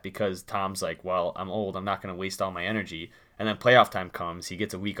realize that because Tom's like, well, I'm old, I'm not gonna waste all my energy. And then playoff time comes, he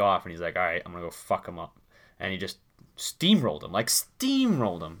gets a week off, and he's like, all right, I'm gonna go fuck him up, and he just steamrolled him, like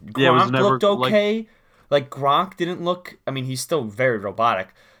steamrolled him. Yeah, it was Gronk never looked okay. Like Gronk didn't look. I mean, he's still very robotic,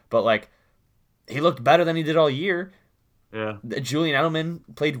 but like he looked better than he did all year. Yeah. Julian Edelman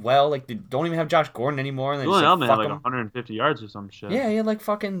played well. Like they don't even have Josh Gordon anymore. And they Julian just Edelman like, had fuck like him. 150 yards or some shit. Yeah, he had like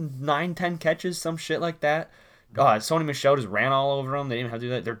fucking 9-10 catches, some shit like that. Sony Michel just ran all over them. They didn't even have to do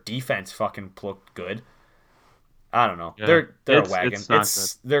that. Their defense fucking looked good. I don't know. Yeah. They're a It's wagon. not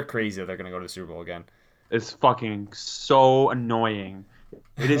It's they're crazy that they're gonna go to the Super Bowl again. It's fucking so annoying.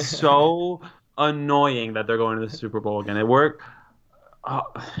 It is so annoying that they're going to the Super Bowl again. It worked. Uh,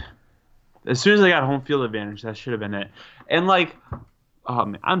 as soon as I got home field advantage, that should have been it. And like, oh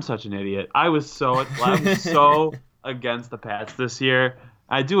man, I'm such an idiot. I'm so against the Pats this year.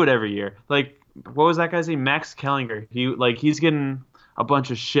 I do it every year. Like, what was that guy's name? Max Kellinger. He's getting a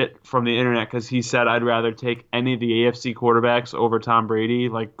bunch of shit from the internet because he said I'd rather take any of the AFC quarterbacks over Tom Brady,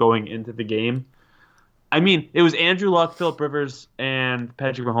 like going into the game. I mean, it was Andrew Luck, Philip Rivers, and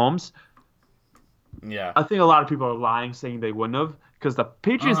Patrick Mahomes. Yeah. I think a lot of people are lying saying they wouldn't have because the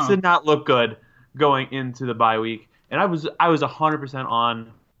Patriots did not look good going into the bye week, and I was 100%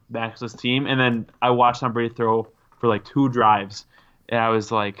 on Max's team, and then I watched Tom Brady throw for like 2 drives, and I was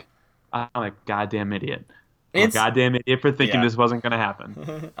like, I'm a goddamn idiot. I'm a goddamn idiot for thinking this wasn't gonna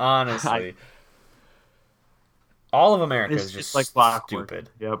happen. Honestly, all of America It's is just like clockwork. stupid.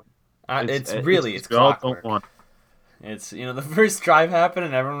 Yep. It's we all clockwork. don't want. It's the first drive happened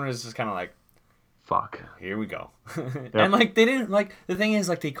and everyone was just kind of like, Fuck. here we go. And like they didn't like the thing is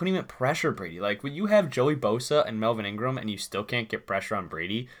like they couldn't even pressure Brady. Like when you have Joey Bosa and Melvin Ingram and you still can't get pressure on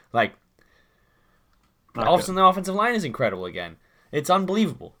Brady, like all of a sudden the offensive line is incredible again. It's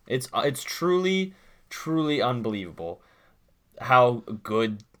unbelievable. It's truly unbelievable how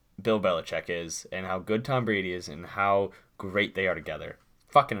good Bill Belichick is and how good Tom Brady is and how great they are together.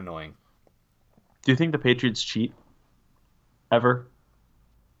 Fucking annoying. Do you think the Patriots cheat? Ever?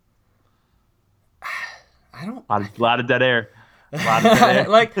 I don't. A lot of dead air. A lot of dead air.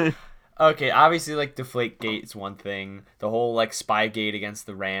 Like, okay, obviously, like Deflategate is one thing. The whole like Spygate against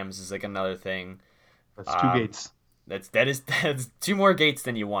the Rams is like another thing. That's 2 gates. That's 2 more gates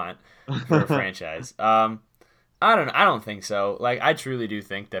than you want for a franchise. I don't think so. Like, I truly do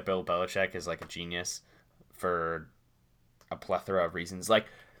think that Bill Belichick is like a genius for a plethora of reasons. Like,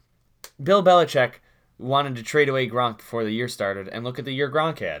 Bill Belichick wanted to trade away Gronk before the year started, and look at the year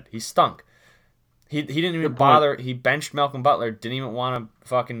Gronk had. He stunk. He didn't even bother. He benched Malcolm Butler. Didn't even want to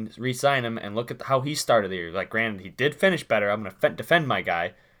fucking re-sign him. And look at how he started the year. Like, granted, he did finish better. I'm gonna defend my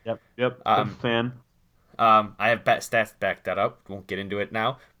guy. Yep. I'm a fan. I have stats to back that up. Won't get into it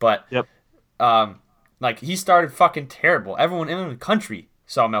now, but Yep. like he started fucking terrible. Everyone in the country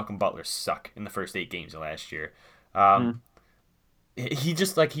saw Malcolm Butler suck in the first 8 games of last year. Mm. He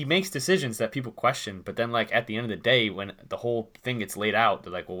just like he makes decisions that people question, but then like at the end of the day, when the whole thing gets laid out,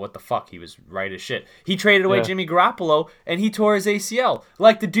 they're like, "Well, what the fuck? He was right as shit." He traded away Yeah. Jimmy Garoppolo, and he tore his ACL.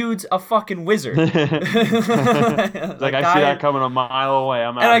 Like the dude's a fucking wizard. Like I see that coming a mile away.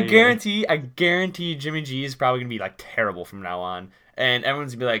 I'm out. And of here. I guarantee Jimmy G is probably gonna be like terrible from now on, and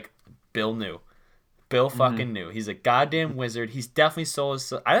everyone's gonna be like, "Bill knew, Bill fucking knew. He's a goddamn wizard. He's definitely sold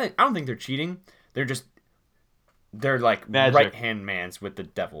his. I don't think they're cheating. They're like Magic. right hand mans with the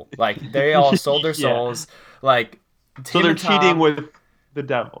devil. Like they all sold their Yeah. souls. Like So Tim they're and Tom- cheating with the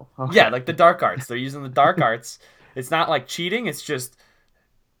devil. Okay. Yeah, like the dark arts. They're using the dark arts. It's not like cheating. It's just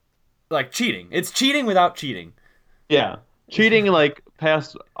like cheating. It's cheating without cheating. Yeah. Cheating like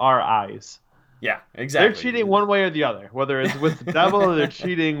past our eyes. Yeah, exactly. They're cheating one way or the other, whether it's with the devil or they're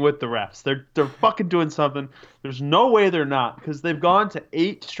cheating with the refs. They're fucking doing something. There's no way they're not because they've gone to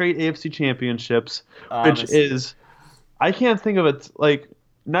 8 straight AFC championships, which Honestly. is I can't think of it like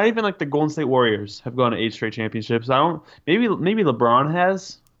not even like the Golden State Warriors have gone to 8 straight championships. I don't maybe LeBron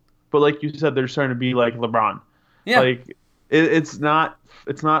has, but like you said, they're starting to be like LeBron. Yeah. Like it's not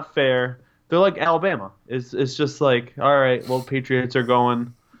fair. They're like Alabama. It's just like all right, well Patriots are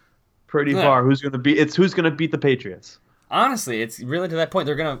going pretty Yeah. far. Who's gonna beat the Patriots? Honestly, it's really to that point.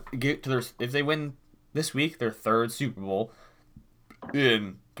 They're gonna get to their if they win this week, their third Super Bowl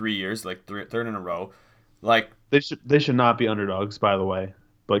in 3 years, like third in a row. Like, They should not be underdogs, by the way.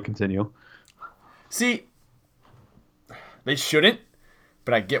 But continue. see, they shouldn't,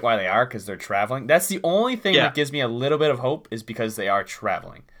 but I get why they are because they're traveling. That's the only thing Yeah. that gives me a little bit of hope is because they are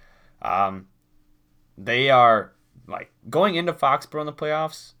traveling. They are like going into Foxborough in the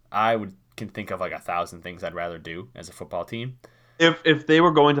playoffs. Can think of like 1,000 things I'd rather do as a football team. If they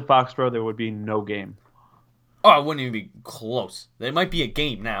were going to Foxborough, there would be no game. Oh, it wouldn't even be close. There might be a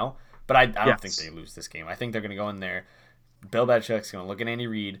game now, but I don't Yes. think they lose this game. I think they're going to go in there. Bill Belichick's going to look at Andy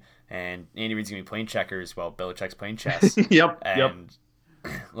Reid, and Andy Reid's going to be playing checkers while Belichick's playing chess. Yep. And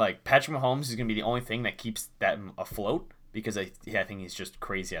like Patrick Mahomes is going to be the only thing that keeps that afloat because I think he's just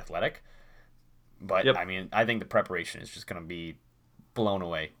crazy athletic. But Yep. I mean, I think the preparation is just going to be blown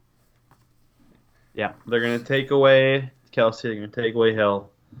away. Yeah. They're gonna take away Kelsey. They're gonna take away Hill.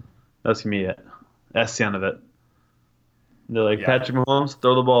 That's gonna be it. That's the end of it. They're like Yeah. Patrick Mahomes,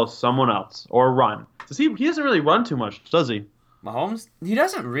 throw the ball to someone else or run. He doesn't really run too much, does he? Mahomes, he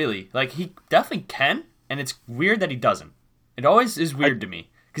doesn't really. Like, he definitely can, and it's weird that he doesn't. It always is weird to me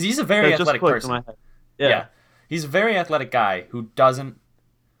because he's a very That just athletic clicked in person. my head. Yeah. He's a very athletic guy who doesn't.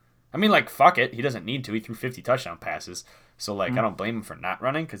 I mean, like, fuck it. He doesn't need to. He threw 50 touchdown passes. So, like, I don't blame him for not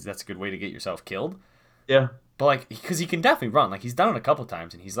running because that's a good way to get yourself killed. Yeah. But, like, because he can definitely run. Like, he's done it a couple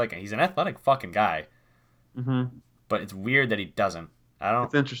times, and he's an athletic fucking guy. Mm-hmm. But it's weird that he doesn't. I don't.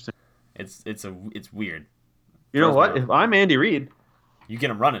 It's interesting. It's weird. You know Throws what? me If I'm Andy Reid, You get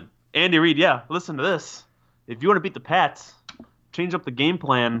him running. Andy Reid, yeah, listen to this. If you want to beat the Pats, change up the game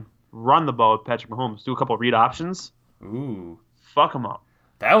plan, run the ball with Patrick Mahomes, do a couple of read options, Ooh, fuck him up.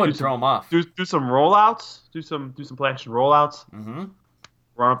 that would Do throw some- him off. Do some rollouts, do some play action rollouts, Mm-hmm.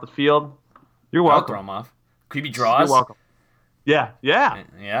 run up the field. You're I'll welcome. throw him off. Creepy draws. You're welcome. Yeah. Yeah,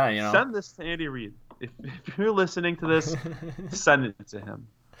 you know. Send this to Andy Reid. If you're listening to this, send it to him.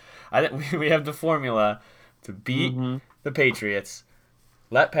 I think we have the formula to beat Mhm. the Patriots.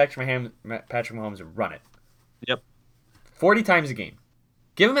 Let Patrick Mahomes run it. Yep. 40 times a game.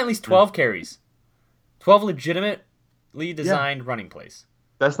 Give him at least 12 carries. 12 legitimately designed running plays.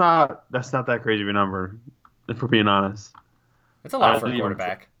 That's not that crazy of a number, if we're being honest. That's a lot I for a don't even-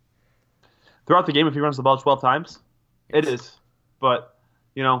 quarterback. Throughout the game, if he runs the ball 12 times, it is. But,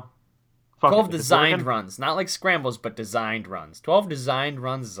 fuck 12 it. If it's designed working, runs. Not like scrambles, but designed runs. 12 designed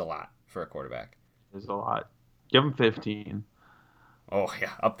runs is a lot for a quarterback. There's a lot. Give him 15. Oh, yeah,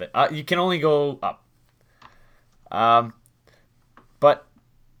 up there. You can only go up. But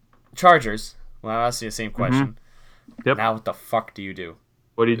Chargers, well, I'll ask you the same question. Yep. Now what the fuck do you do?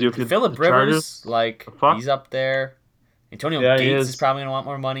 What do you do if you Phillip the Chargers? Rivers, like, fuck? he's up there. Antonio Yeah, he Gates is is. probably going to want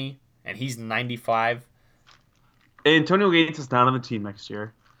more money, and he's 95. Antonio Gates is not on the team next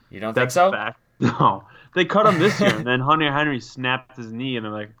year. You don't That's think so? a fact. No. They cut him this year, and then Hunter Henry snapped his knee, and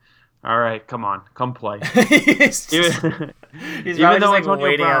they're like, all right, come on, come play. he's just, Even- he's even probably though just, like, Antonio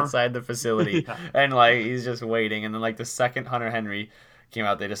waiting Brown- outside the facility, Yeah. and, like, he's just waiting. And then, like, the second Hunter Henry came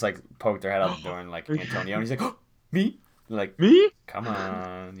out, they just, like, poked their head out the door, and, like, Antonio, and he's like, oh, me? They're like, Me? come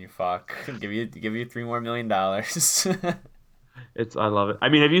on, you fuck. Give you $3 more million. I love it. I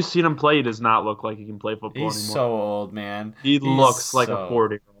mean, have you seen him play? He does not look like he can play football He's anymore. so old, man. He He's looks like a so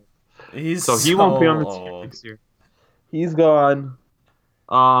 40-year-old. he's So he so won't be on the team old. next year. He's gone.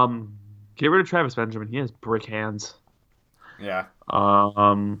 Get rid of Travis Benjamin. He has brick hands. Yeah.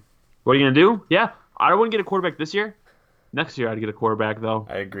 What are you gonna do? Yeah, I wouldn't get a quarterback this year. Next year, I'd get a quarterback though.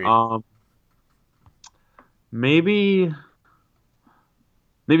 I agree. Um, maybe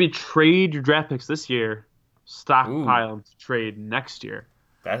trade your draft picks this year, Ooh, stockpile to trade next year,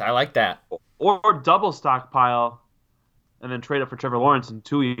 that I like that. or double stockpile and then trade up for Trevor Lawrence in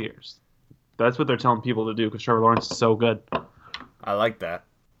 2 years. That's what they're telling people to do because Trevor Lawrence is so good. I like that.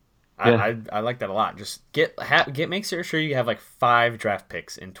 Yeah, I like that a lot. Just make sure you have like 5 draft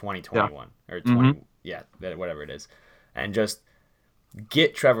picks in yeah. 2021 or hmm 20, yeah, whatever it is, and just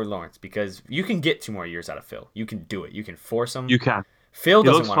get Trevor Lawrence because you can get 2 more years out of Phil. You can do it. You can force him. You can. Phil He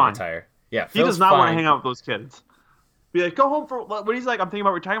doesn't looks want to fine. retire. Yeah, He does Phil's not want to fine. hang out with those kids. Be like, go home for when he's like, I'm thinking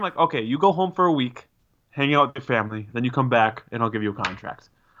about retiring. I'm like, okay, you go home for a week, hang out with your family, then you come back and I'll give you a contract.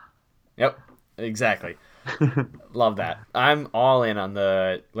 Yep, exactly. Love that. I'm all in on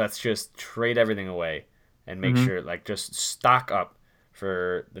the let's just trade everything away and make hmm sure like just stock up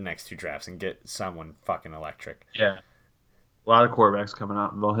for the next 2 drafts and get someone fucking electric. Yeah. A lot of quarterbacks coming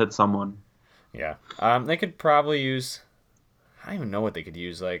out. They'll hit someone. Yeah. They could probably use. I don't even know what they could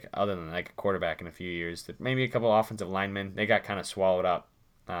use like other than like a quarterback in a few years. Maybe a couple offensive linemen. They got kind of swallowed up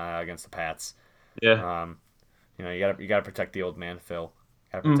against the Pats. Yeah. Um, you gotta protect the old man Phil.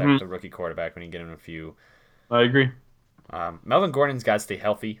 Gotta protect hmm the rookie quarterback when you get him a few. I agree. Melvin Gordon's got to stay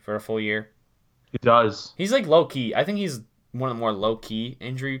healthy for a full year. He does. He's like low key. I think he's one of the more low key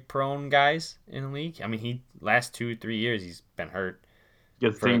injury prone guys in the league. I mean, he last 2 3 years he's been hurt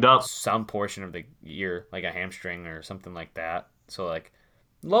Gets for dinged up. some portion of the year, like a hamstring or something like that. So like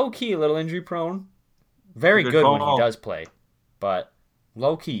low key, a little injury prone. It's a Very good good when he call. does play, but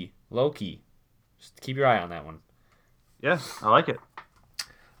low key, low key. Just keep your eye on that one. Yeah, I like it.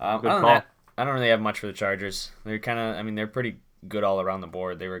 Other Good than call. that, I don't really have much for the Chargers. They're kind of, I mean, they're pretty good all around the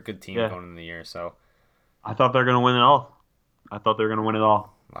board. They were a good team Yeah. going into the year, so I thought they were gonna win it all. I thought they were gonna win it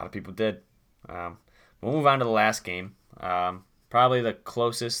all. a lot of people did. Um, we'll move on to the last game. Probably the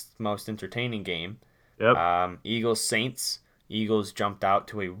closest, most entertaining game. Yep. Eagles Saints. Eagles jumped out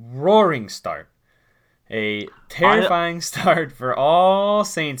to a roaring start. A I terrifying start for all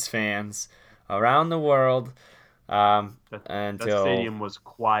Saints fans around the world that, that until stadium was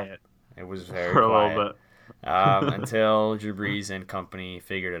quiet it was very for a quiet. little bit. Until Drew Brees and company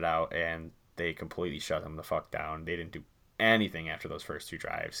figured it out and they completely shut them the fuck down. They didn't do anything after those first 2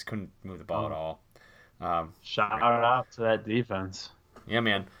 drives. Couldn't move the ball at Oh, all. Um, shout out to that defense. yeah,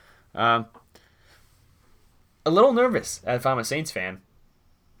 man. Um, a little nervous if I'm a Saints fan.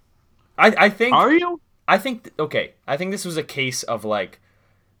 I think Are you? okay. I think this was a case of like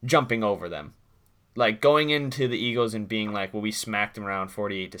jumping over them, like going into the Eagles and being like, "Well, we smacked them around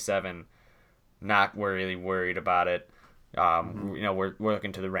 48-7. Not really worried about it. Mhm. We're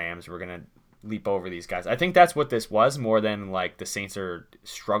looking to the Rams. We're gonna leap over these guys." I think that's what this was more than like the Saints are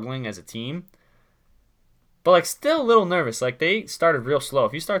struggling as a team. But like still a little nervous. Like they started real slow.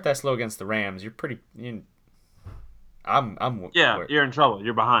 If you start that slow against the Rams, you're pretty. I'm Yeah, you're in trouble.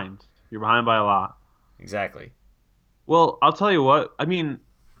 You're behind. You're behind by a lot. exactly. Well, I'll tell you what. I mean,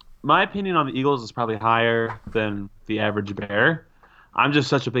 my opinion on the Eagles is probably higher than the average Bear. I'm just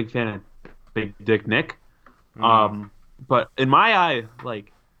such a big fan of Big Dick Nick. Mm, But in my eye,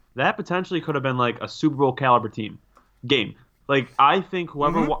 like that potentially could have been like a Super Bowl caliber game. Like I think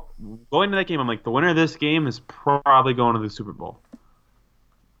whoever mm-hmm. going to that game, I'm like the winner of this game is probably going to the Super Bowl,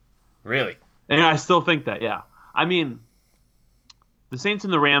 Really? and I still think that. Yeah, I mean the Saints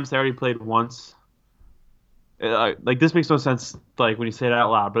and the Rams they already played once. Like this makes no sense like when you say it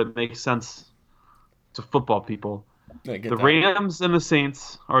out loud, but it makes sense to football people. I get The that. Rams and the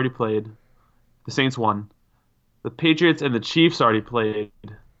Saints already played. The Saints won. The Patriots and the Chiefs already played,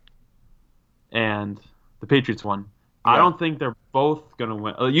 and the Patriots won. I Yeah. don't think they're both gonna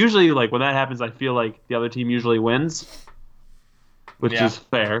win. Usually, like when that happens, I feel like the other team usually wins, which Yeah. is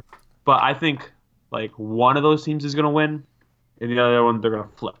fair. But I think like one of those teams is gonna win, and the other one they're gonna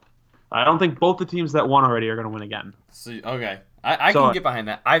flip. I don't think both the teams that won already are gonna win again. So okay, I can So get behind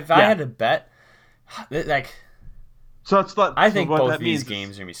that. If I yeah, had to bet, like I so think what both that of these means is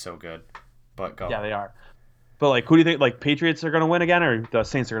games are gonna be so good. But go. yeah, they are. But like, who do you think? Like Patriots are gonna win again, or the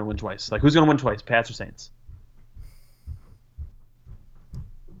Saints are gonna win twice? Like, who's gonna win twice, Pats or Saints?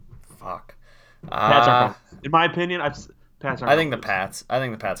 Fuck. Pats aren't Uh, gonna. In my opinion, Pats aren't I gonna think the lose. Pats. I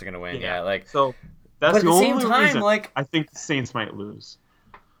think the Pats are gonna win. Yeah. Yeah. Like, So but that's at the the same only time, reason like, I think the Saints might lose.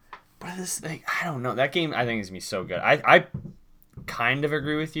 but this, like, I don't know. That game, I think is gonna be so good. I kind of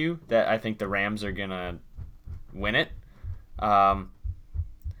agree with you that I think the Rams are gonna win it.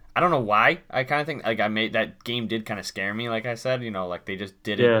 I don't know why. I kind of think like that game did kind of scare me. Like I said, like they just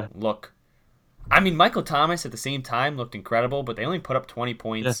didn't look. I mean, Michael Thomas at the same time looked incredible, but they only put up 20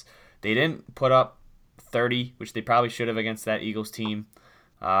 points. Yeah. They didn't put up 30, which they probably should have against that Eagles team.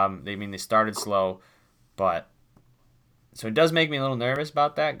 They started slow, but so it does make me a little nervous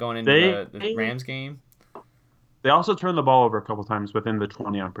about that going into the Rams game. They also turned the ball over a couple times within the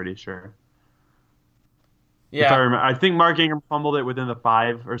 20, I'm pretty sure. Yeah. If I remember, I think Mark Ingram fumbled it within the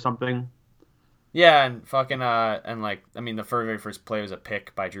 5 or something. Yeah, and the very first play was a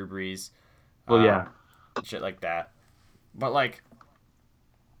pick by Drew Brees. Well, yeah. Shit like that. But like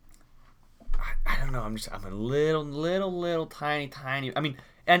I don't know, I'm a little tiny. I mean,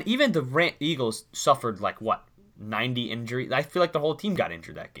 and even the Eagles suffered 90 injuries. I feel like the whole team got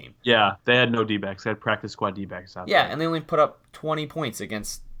injured that game. Yeah, they had no D-backs. They had practice squad D-backs out there. Yeah, and they only put up 20 points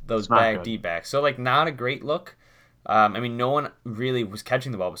against those bad D-backs. So, not a great look. I mean, no one really was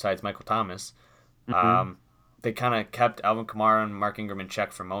catching the ball besides Michael Thomas. Mm-hmm. They kind of kept Alvin Kamara and Mark Ingram in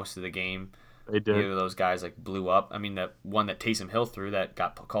check for most of the game. They did. Either of those guys blew up. I mean, that one that Taysom Hill threw that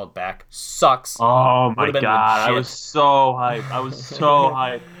got called back sucks. Oh, my God. I was so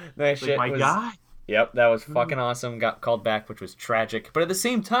hyped. That shit my guy. Yep, that was fucking awesome. Got called back, which was tragic. But at the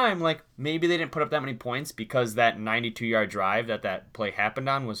same time, maybe they didn't put up that many points because that 92-yard drive that play happened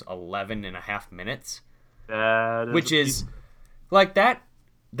on was 11 and a half minutes. Which is, that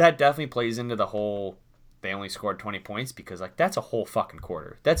definitely plays into the whole they only scored 20 points because, that's a whole fucking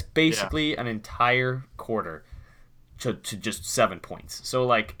quarter. That's basically an entire quarter to just 7 points.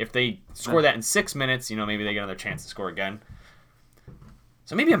 So, if they score that in 6 minutes, maybe they get another chance to score again.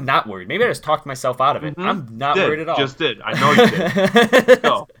 So maybe I'm not worried. Maybe I just talked myself out of it. Mm-hmm. I'm not worried at all. Just did. I know you did. Let's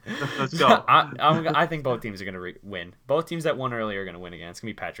go. Let's go. I think both teams are going to win. Both teams that won earlier are going to win again. It's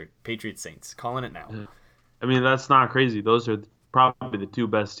going to be Patriots Saints. Calling it now. I mean, that's not crazy. Those are probably the two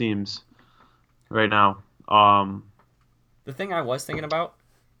best teams right now. The thing I was thinking about,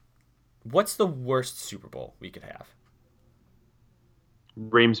 what's the worst Super Bowl we could have?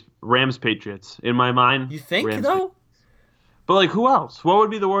 Rams Patriots. In my mind. You think, though? But who else? What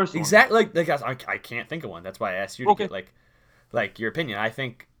would be the worst exactly, one? I can't think of one. That's why I asked you to get your opinion. I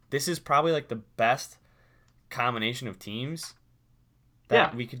think this is probably the best combination of teams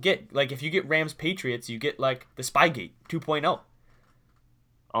that we could get. If you get Rams Patriots, you get the Spygate 2.0.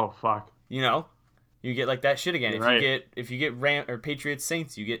 Oh fuck. You get that shit again. Right. If you get Patriots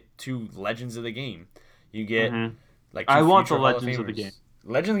Saints, you get two legends of the game. You get I want the legends of the game.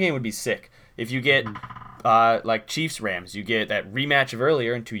 Legend of the game would be sick. If you get Chiefs Rams, you get that rematch of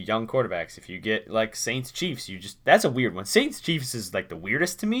earlier and two young quarterbacks. If you get Saints Chiefs, that's a weird one. Saints Chiefs is the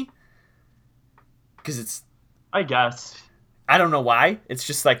weirdest to me because it's, I guess, I don't know why, it's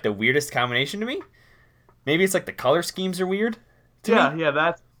just the weirdest combination to me. Maybe it's the color schemes are weird to me. Yeah,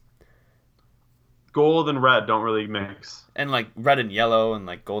 that's gold and red don't really mix, and red and yellow and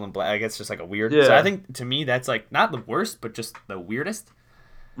gold and black. It's just a weird. Yeah. So I think to me that's not the worst, but just the weirdest.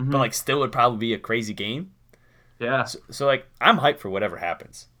 Mm-hmm. But still would probably be a crazy game. Yeah. So I'm hyped for whatever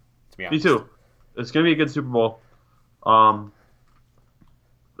happens. To be honest. Me too. It's gonna be a good Super Bowl.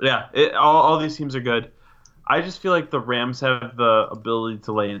 Yeah. All these teams are good. I just feel the Rams have the ability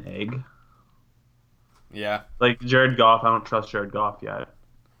to lay an egg. Yeah. Jared Goff, I don't trust Jared Goff yet.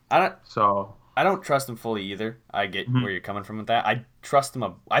 I don't trust him fully either. I get where you're coming from with that. I trust him.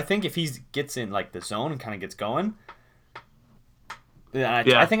 I think if he gets in the zone and kind of gets going.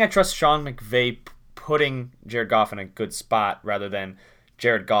 I think I trust Sean McVay putting Jared Goff in a good spot rather than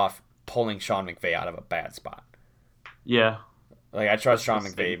Jared Goff pulling Sean McVay out of a bad spot. Yeah. I trust Sean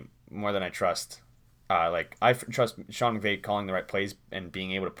McVay more than I trust. I trust Sean McVay calling the right plays and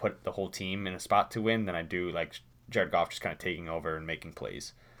being able to put the whole team in a spot to win than I do Jared Goff just kind of taking over and making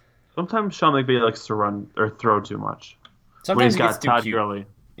plays. Sometimes Sean McVay likes to run or throw too much. Sometimes he gets too Todd cute. Gurley.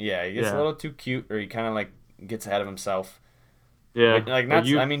 Yeah, he gets a little too cute, or he kind of gets ahead of himself. Yeah.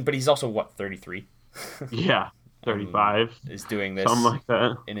 But he's also 33? Yeah, 35. Is doing this something like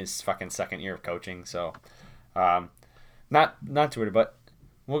that in his fucking second year of coaching. So, not too worried. But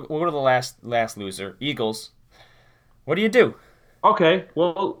we'll go to the last loser, Eagles. What do you do? Okay,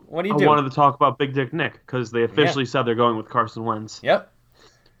 well, what do you do? I wanted to talk about Big Dick Nick because they officially said they're going with Carson Wentz. Yep.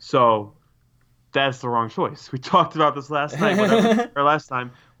 So that's the wrong choice. We talked about this last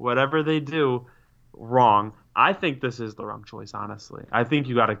time. Whatever they do, wrong. I think this is the wrong choice, honestly. I think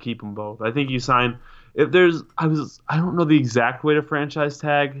you got to keep them both. I think you sign I don't know the exact way to franchise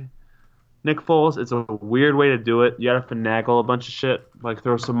tag Nick Foles. It's a weird way to do it. You got to finagle a bunch of shit,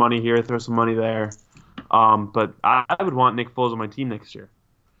 throw some money here, throw some money there. But I would want Nick Foles on my team next year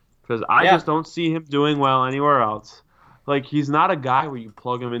because I Yeah, just don't see him doing well anywhere else. Like he's not a guy where you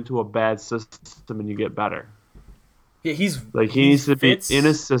plug him into a bad system and you get better. Like he he needs to be in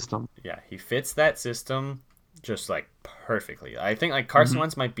a fits. system. Yeah, he fits that system just like perfectly. I think like Carson Hmm.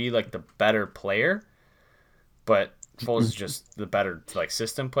 Wentz might be like the better player, but Foles is just the better like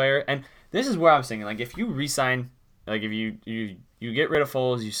system player. And this is where I was thinking, like if you resign, like if you get rid of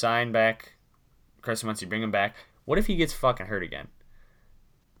Foles, you sign back Carson Wentz, you bring him back. What if he gets fucking hurt again?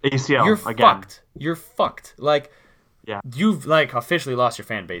 You're ACL again. fucked. You're fucked. Like Yeah. you've like officially lost your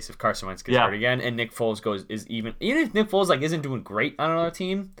fan base if Carson Wentz gets hurt Yeah. again, and Nick Foles goes is even if Nick Foles like isn't doing great on another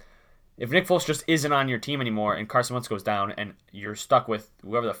team. If Nick Foles just isn't on your team anymore and Carson Wentz goes down and you're stuck with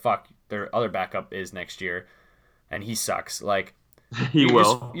whoever the fuck their other backup is next year and he sucks, like He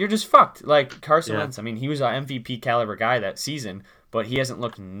will. you're just fucked. Like Carson Yeah. Wentz, I mean, he was an MVP caliber guy that season, but he hasn't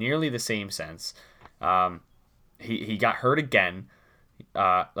looked nearly the same since. He got hurt again.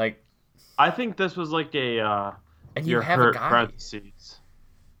 Like I think this was like a and you you're have a hurt guy. parentheses.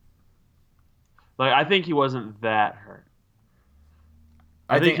 Like I think he wasn't that hurt.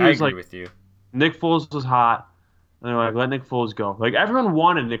 I think he I was agree like with you. Nick Foles was hot, and they're like, let Nick Foles go. Like everyone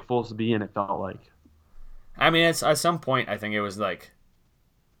wanted Nick Foles to be in. It felt like. I mean, it's at some point I think it was like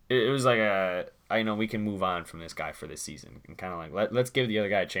it was like a I know we can move on from this guy for this season and kind of like let's give the other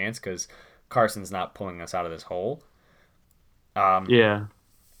guy a chance because Carson's not pulling us out of this hole. Yeah.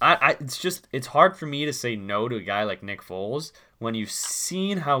 It's just it's hard for me to say no to a guy like Nick Foles when you've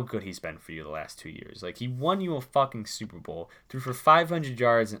seen how good he's been for you the last 2 years. Like he won you a fucking Super Bowl, threw for 500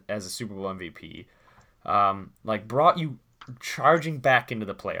 yards as a Super Bowl MVP, like brought you charging back into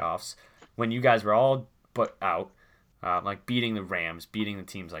the playoffs when you guys were all but out, like beating the Rams, beating the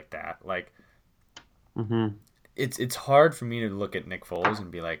teams like that. Like Hmm. it's hard for me to look at Nick Foles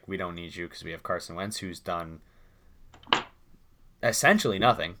and be like, we don't need you because we have Carson Wentz who's done essentially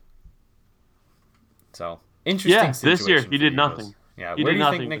nothing. So interesting Yeah. situation. This year for he the did Eagles. nothing. Yeah, He where did do you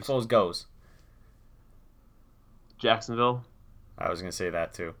think nothing. Nick Foles goes? Jacksonville. I was gonna say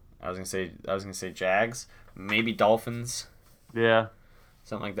that too. I was gonna say Jags, maybe Dolphins, Yeah.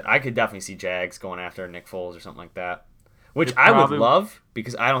 something like that. I could definitely see Jags going after Nick Foles or something like that, which It I would probably. love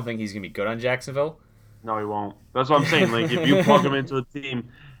because I don't think he's gonna be good on Jacksonville. No, he won't. That's what I'm saying. Like if you plug him into a team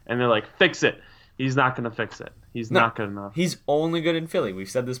and they're like, fix it, he's not gonna fix it. He's No, not good enough. he's only good in Philly. We've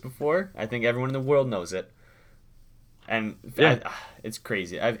said this before. I think everyone in the world knows it. And Yeah. it's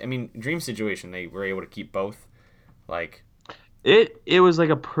crazy. I mean, dream situation. They were able to keep both. Like, It was like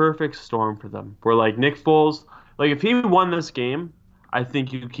a perfect storm for them. Where like Nick Foles, like if he won this game, I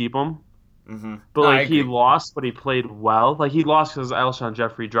think you keep him. But no, I like he agree. lost, but he played well. Like he lost because Alshon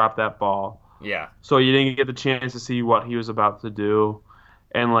Jeffrey dropped that ball, Yeah, so you didn't get the chance to see what he was about to do,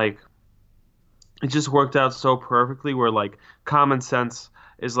 and like it just worked out so perfectly. Where like common sense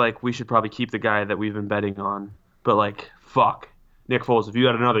is like we should probably keep the guy that we've been betting on, but like fuck Nick Foles, if you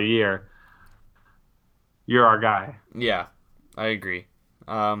had another year, you're our guy. yeah, I agree.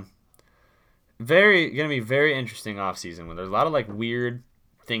 Um, gonna be very interesting offseason when there's a lot of like weird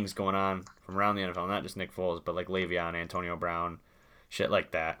things going on from around the NFL, not just Nick Foles, but like Le'Veon, Antonio Brown, shit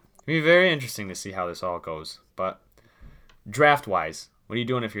like that. It'll be very interesting to see how this all goes. But draft wise, what are you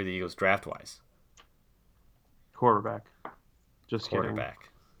doing if you're the Eagles draft wise? Quarterback. Just kidding. Quarterback.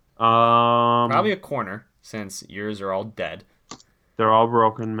 Probably Um, a corner since yours are all dead. they're all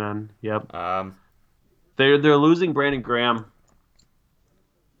broken men. Yep. Um, They're losing Brandon Graham,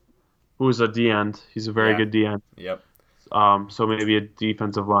 who's a D end. He's a very yeah, good D end. yep. So maybe a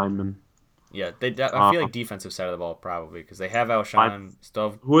defensive lineman. Yeah, I feel Um, like defensive side of the ball probably because they have I, Alshon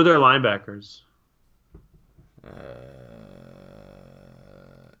Stove. who are their linebackers? Uh,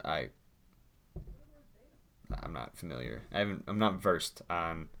 I I'm not familiar. I'm not versed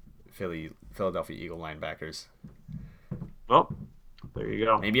on Philadelphia Eagle linebackers. Well, there you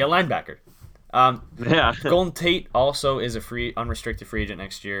go. Maybe a linebacker. Yeah. Golden Tate also is a unrestricted free agent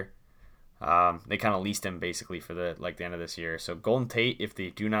next year. They kind of leased him basically for the end of this year. So Golden Tate, if they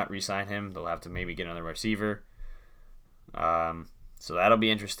do not re-sign him, they'll have to maybe get another receiver. So that'll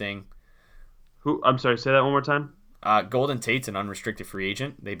be interesting. Who? I'm sorry. Say that one more time. Golden Tate's an unrestricted free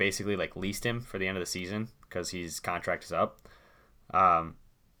agent. They basically like leased him for the end of the season because his contract is up.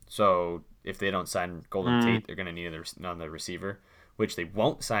 So if they don't sign Golden Tate, they're going to need another receiver, which they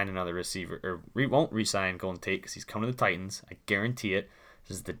won't sign another receiver or won't re-sign Golden Tate because he's coming to the Titans. I guarantee it.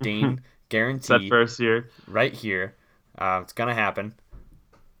 This is the Dane It's that guarantee first year. right here. It's going to happen.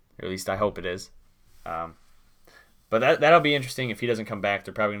 Or at least I hope it is. But that'll be interesting if he doesn't come back.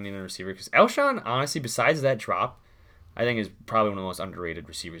 They're probably going to need a receiver because Alshon, honestly, besides that drop, I think is probably one of the most underrated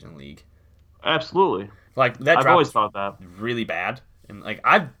receivers in the league. Absolutely. Like that I've drop always was thought that. really bad. And like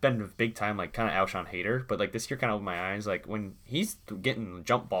I've been a big time like kind of Alshon hater, but like this year kind of opened my eyes. Like when he's getting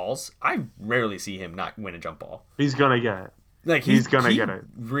jump balls, I rarely see him not win a jump ball. He's gonna get it. Like He's gonna get it.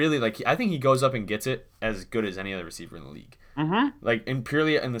 Really like I think he goes up and gets it as good as any other receiver in the league. Mm-hmm. Like in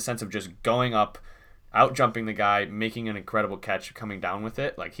purely in the sense of just going up, out jumping the guy, making an incredible catch, coming down with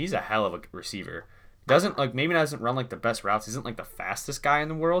it. Like he's a hell of a receiver. Doesn't like maybe doesn't run like the best routes. Isn't like the fastest guy in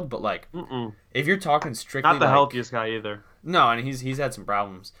the world, but like if you're talking strictly Not the like, healthiest guy either. no, and he's had some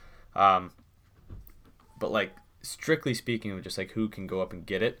problems. But like strictly speaking of just like who can go up and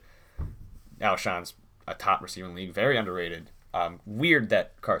get it, Alshon's a top receiver in the league, very underrated. Weird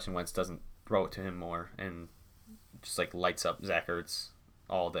that Carson Wentz doesn't throw it to him more and just like lights up Zach Ertz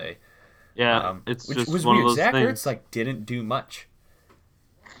all day. Yeah, it's which just was one weird. of those Zach things. Ertz like didn't do much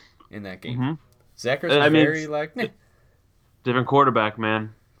in that game. Mm-hmm. Zach Ertz was very like different quarterback,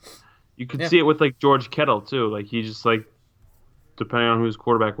 man. You could Yeah. see it with like George Kittle too. Like he just like depending on who his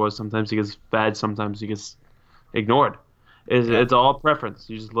quarterback was, sometimes he gets fed, sometimes he gets ignored. It's all preference.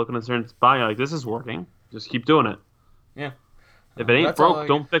 You just look at a certain spot, you're like, this is working. Just keep doing it. Yeah. If it ain't That's all broke,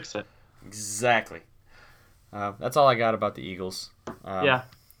 don't fix it. Exactly. That's all I got about the Eagles. Yeah.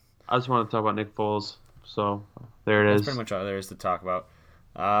 I just want to talk about Nick Foles. So there it That's is. pretty much all there is to talk about.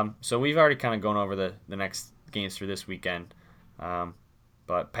 So we've already kind of gone over the next games for this weekend.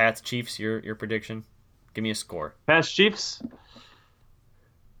 But Pats Chiefs, your prediction? Give me a score. Pats Chiefs.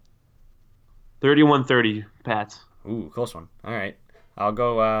 31-30 Pats. Ooh, close one. All right. I'll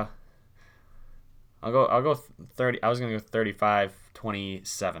go 30. I was going to go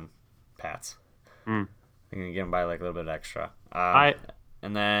 35-27 Pats. I'm going to get them by like a little bit extra.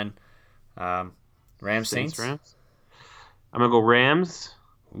 And then Rams Saints. Rams. I'm going to go Rams.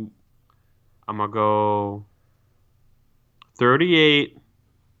 Ooh. I'm going to go 38-23.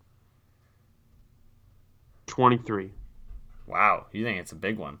 Wow, you think it's a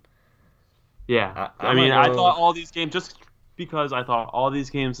big one? Yeah. I'm I gonna go- thought all these games, just because I thought all these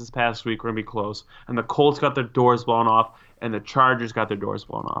games this past week were going to be close, and the Colts got their doors blown off, and the Chargers got their doors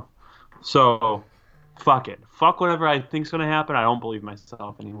blown off. So, fuck it. Fuck whatever I think's going to happen. I don't believe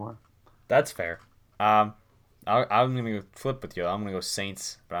myself anymore. That's fair. I'm going to go flip with you. I'm going to go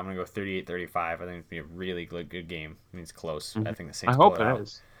Saints, but I'm going to go 38-35. I think it'd be a really good game. I mean, it's close. I think the Saints I hope pull it out. it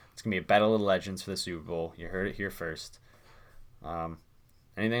is. It's going to be a Battle of the Legends for the Super Bowl. You heard it here first.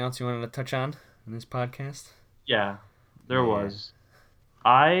 Anything else you wanted to touch on in this podcast? Yeah, there was.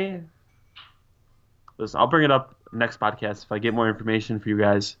 Listen, I'll bring it up next podcast if I get more information for you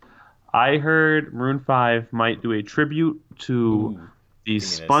guys. I heard Maroon 5 might do a tribute to the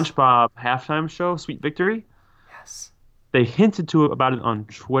SpongeBob halftime show, Sweet Victory. Yes. They hinted to it about it on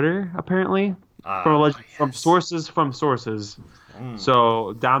Twitter, apparently, from sources.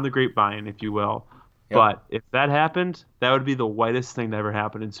 So down the grapevine, if you will. Yep. But if that happened, that would be the whitest thing that ever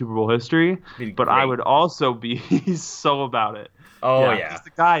happened in Super Bowl history. But I great. would also be so about it. Oh, yeah. 'Cause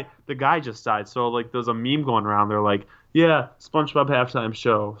the guy just died. So like, there's a meme going around. They're like, yeah, SpongeBob halftime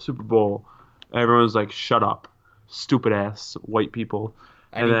show, Super Bowl. Everyone's like, shut up, stupid ass white people.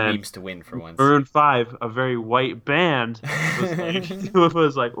 I need memes to win for once. Maroon 5, a very white band,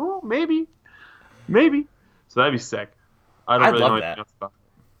 was like, oh, maybe. So that'd be sick. I don't I'd really love know that. anything else about it.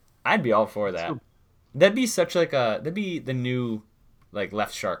 I'd be all for that. That'd be that'd be the new like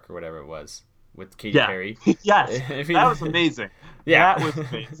Left Shark or whatever it was with Katy Perry. Yes, that was amazing. Yeah, that was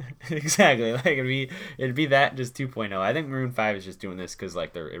amazing. Exactly. Like it'd be that just 2.0. I think Maroon 5 is just doing this because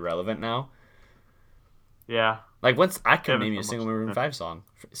like they're irrelevant now. Yeah. Like once I can Haven't name you a so single much. Maroon 5 song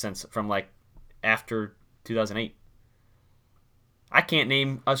since from like after 2008. I can't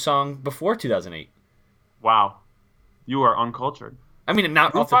name a song before 2008. Wow, you are uncultured. I mean,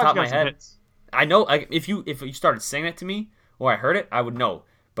 not Maroon off the top 5's of my got some head. hits. I know. If you started singing it to me or I heard it, I would know.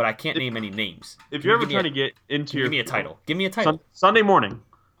 But I can't name any names. If you're ever trying to get into give me a title. Give me a title. Sunday morning.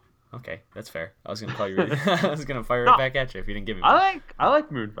 Okay, that's fair. I was gonna call you. I was gonna fire it back at you if you didn't give me. I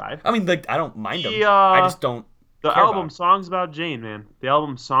like Maroon 5. I mean, like I don't mind them. The, I just don't. The care album about Songs About Jane, man. The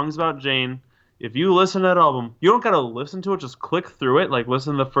album Songs About Jane. If you listen to that album, you don't gotta listen to it. Just click through it. Like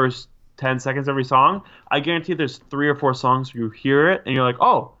listen to the first 10 seconds every song. I guarantee there's 3 or 4 songs where you hear it and you're like,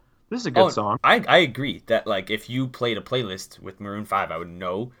 oh, this is a good song. I agree that like if you played a playlist with Maroon 5, I would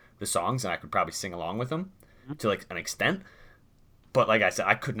know the songs and I could probably sing along with them to like an extent. But like I said,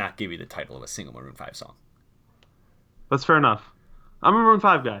 I could not give you the title of a single Maroon 5 song. That's fair enough. I'm a Maroon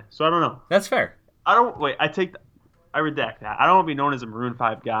 5 guy, so I don't know. That's fair. I redact that. I don't want to be known as a Maroon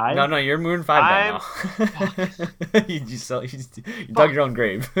 5 guy. No, you're a Maroon 5 guy now. you dug your own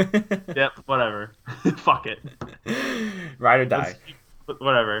grave. Yep, whatever. Fuck it. Ride or die.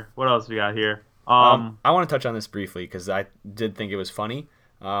 Whatever. What else we got here? I want to touch on this briefly because I did think it was funny.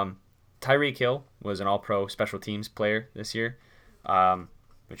 Tyreek Hill was an All-Pro special teams player this year,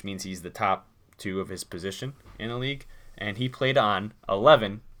 which means he's the top 2 of his position in the league, and he played on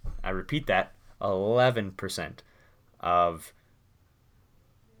 11. I repeat that 11% of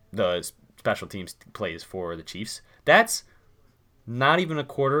the special teams plays for the Chiefs. That's not even a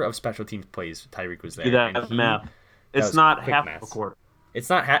quarter of special teams plays. Tyreek was there. See that math. It's not half a quarter. It's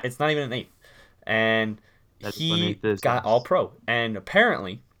not even an eighth. And he got all pro. And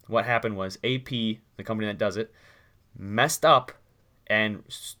apparently what happened was AP, the company that does it, messed up and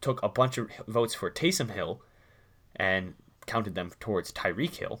took a bunch of votes for Taysom Hill and counted them towards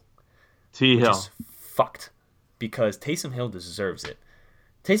Tyreek Hill. Which is fucked because Taysom Hill deserves it.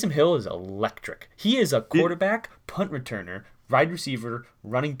 Taysom Hill is electric. He is a quarterback, punt returner, wide receiver,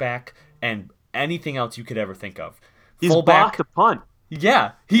 running back, and anything else you could ever think of. He's blocked the punt.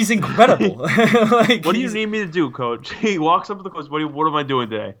 Yeah, he's incredible. What do you need me to do, coach? He walks up to the coach. What am I doing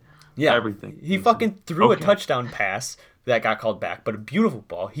today? Yeah, everything. He fucking threw a touchdown pass that got called back, but a beautiful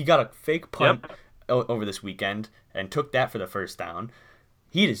ball. He got a fake punt over this weekend and took that for the first down.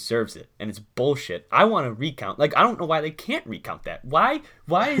 He deserves it, and it's bullshit. I want to recount. Like, I don't know why they can't recount that. Why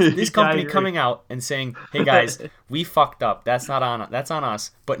is this company coming out and saying, "Hey guys, we fucked up. That's on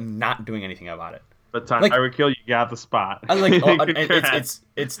us," but not doing anything about it? But Tyreek Hill, you got the spot.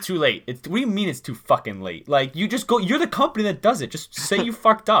 It's too late. What do you mean it's too fucking late? Like, you just go. You're the company that does it. Just say you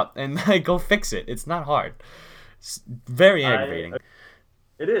fucked up and go fix it. It's not hard. It's very aggravating.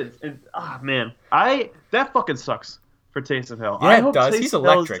 It is. Man, that fucking sucks for Taysom Hill. Yeah, I hope it does. Taysom He's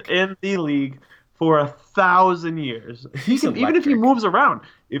electric. Hill's in the league for 1,000 years. He's even if he moves around.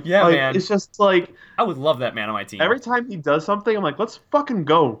 Man. It's just like I would love that man on my team. Every time he does something, I'm like, let's fucking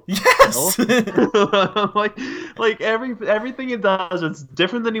go. Yes. like everything he does, it's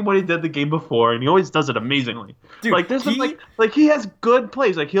different than what he did the game before, and he always does it amazingly. Dude, like there's he has good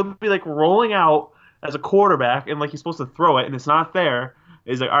plays. Like he'll be like rolling out as a quarterback, and like he's supposed to throw it, and it's not there.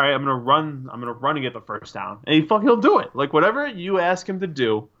 He's like, all right, I'm gonna run and get the first down, and he'll do it. Like whatever you ask him to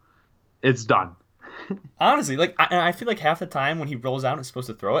do, it's done. Honestly, I feel like half the time when he rolls out and is supposed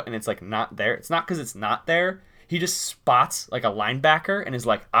to throw it, and it's like not there. It's not because it's not there. He just spots like a linebacker and is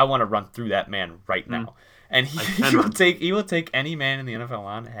like, I want to run through that man right now. And he will take any man in the NFL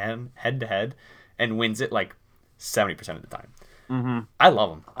on head to head and wins it like 70% of the time. Mm-hmm. I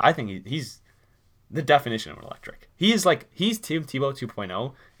love him. I think he's the definition of an electric. He's Tim Tebow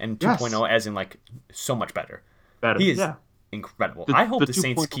 2.0 and 2.0 as in like so much better. He is incredible. I hope the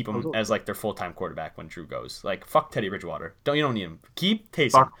Saints keep him as like their full-time quarterback when Drew goes. Like fuck Teddy Bridgewater. You don't need him. Keep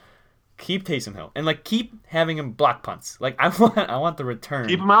Taysom. Keep Taysom Hill and like keep having him block punts. Like I want the return.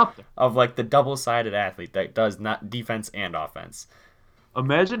 Keep him out there. Of like the double-sided athlete that does not defense and offense.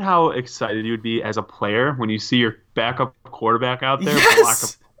 Imagine how excited you would be as a player when you see your backup quarterback out there.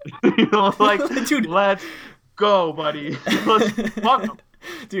 Yes! Dude, let's go, buddy. Fuck him.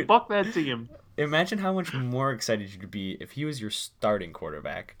 Dude, fuck that team. Imagine how much more excited you'd be if he was your starting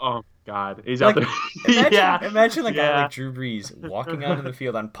quarterback. Oh God, he's out there. Imagine a guy like Drew Brees walking out in the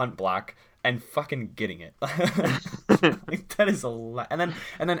field on punt block and fucking getting it. That is a lot. And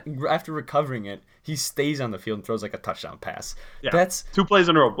then after recovering it, he stays on the field and throws like a touchdown pass. Yeah. That's 2 plays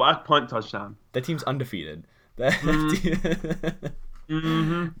in a row, block, punt, touchdown. That team's undefeated.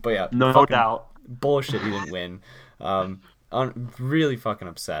 Mm-hmm. But yeah, no doubt. Bullshit. He didn't win. I'm really fucking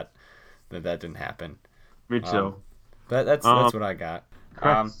upset that didn't happen. Me too. But that's what I got.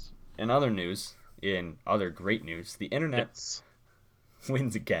 In other great news, the internet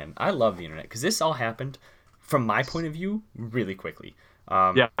wins again. I love the internet because this all happened from my point of view really quickly.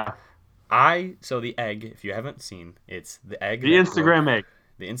 So the egg, if you haven't seen, it's the egg. The Instagram egg.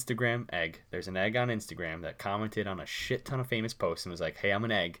 The Instagram egg. There's an egg on Instagram that commented on a shit ton of famous posts and was like, "Hey, I'm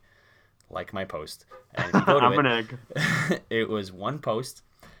an egg. Like my post." And if you go to I'm an egg. It was one post.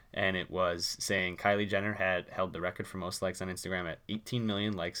 And it was saying Kylie Jenner had held the record for most likes on Instagram at 18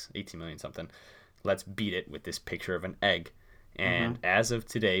 million likes, 18 million something. Let's beat it with this picture of an egg. And as of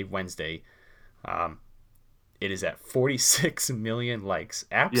today, Wednesday, it is at 46 million likes.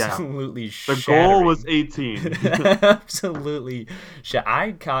 Absolutely shattering. The goal was 18. Absolutely.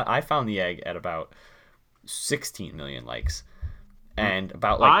 I found the egg at about 16 million likes. And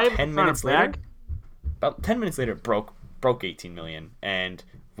about like 10 minutes later, it broke 18 million. And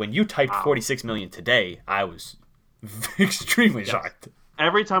when you typed 46 million today, I was extremely shocked.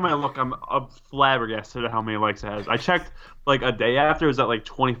 Every time I look, I'm flabbergasted at how many likes it has. I checked like a day after, it was at like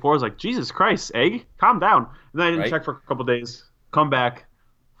 24. I was like, Jesus Christ, egg, calm down. And then I didn't check for a couple days. Come back,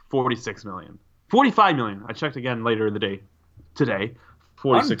 46 million. 45 million. I checked again later in the day. Today,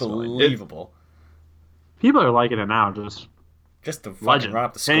 46 million. Unbelievable. People are liking it now. Just to fucking Legend. run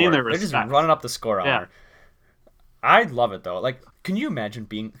up the Paying score. their They're just respects. running up the score on Yeah. her. I love it though. Like, can you imagine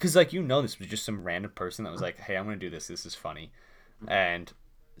being? Because like this was just some random person that was like, "Hey, I'm gonna do this. This is funny," and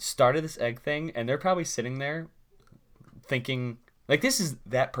started this egg thing, and they're probably sitting there thinking like this is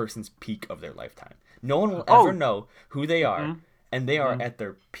that person's peak of their lifetime. No one will ever know who they are, and they are at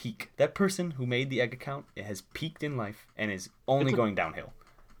their peak. That person who made the egg account has peaked in life and is only going downhill.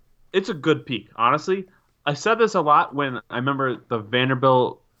 It's a good peak, honestly. I said this a lot when I remember the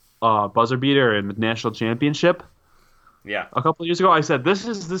Vanderbilt buzzer beater in the national championship Yeah, a couple of years ago. I said this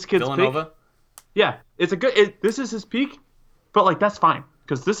is this kid's peak. Villanova. Yeah, it's a good. This is his peak, but like that's fine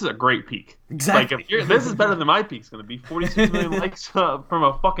because this is a great peak. Exactly. Like if this is better than my peak's gonna be 46 million likes from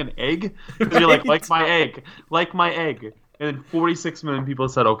a fucking egg. Because you're like like my egg, and then 46 million people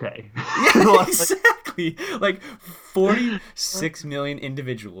said okay. Yeah, exactly. Like 46 million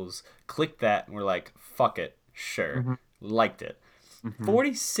individuals clicked that and were like, "Fuck it, sure," liked it.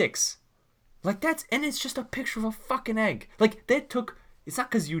 46. Like that's and it's just a picture of a fucking egg. Like that took. It's not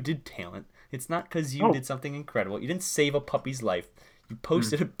because you did talent. It's not because you did something incredible. You didn't save a puppy's life. You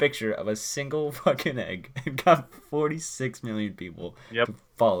posted a picture of a single fucking egg and got 46 million people to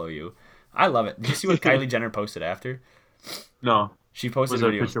follow you. I love it. Did you see what Kylie Jenner posted after? No. She posted Was a a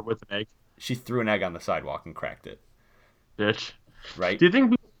video. picture with an egg? She threw an egg on the sidewalk and cracked it. Bitch. Right? Do you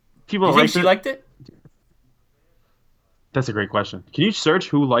think people You think liked she it? liked it? That's a great question. Can you search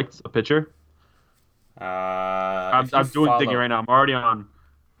who liked a picture? I'm doing digging right now. I'm already on.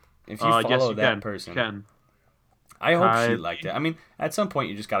 If you follow yes, you that can. person, You can. I hope she Kylie. liked it. I mean, at some point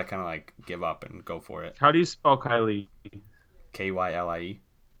you just gotta kind of like give up and go for it. How do you spell Kylie? Kylie.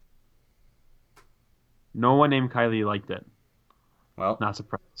 No one named Kylie liked it. Well, Not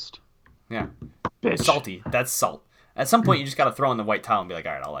surprised. yeah, Bitch. salty. That's salt. At some point you just gotta throw in the white towel and be like,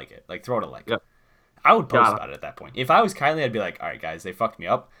 all right, I'll like it. Like throw it a like. Yep. I would post Got it. about it at that point. If I was Kylie, I'd be like, all right, guys, they fucked me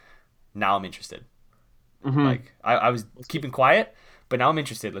up. Now I'm interested. Like I was keeping quiet, but now I'm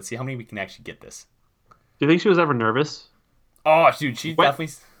interested. Let's see how many we can actually get this. Do you think she was ever nervous? Oh, dude, she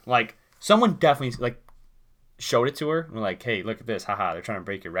definitely like someone definitely like showed it to her and were like, "Hey, look at this! Haha, they're trying to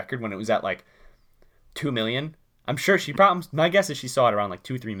break your record." When it was at like 2 million, I'm sure she probably. My guess is she saw it around like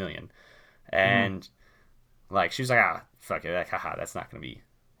 2-3 million, and like she was like, "Ah, fuck it, like, haha, that's not gonna be."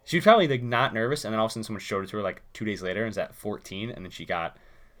 She was probably like not nervous, and then all of a sudden someone showed it to her like 2 days later, and it's at 14, and then she got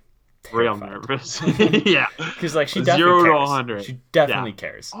Real terrified. nervous. Yeah. Because like she 0 definitely to cares. 100. She definitely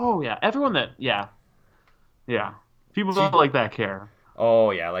cares. Oh yeah, everyone that yeah. People like that care. Oh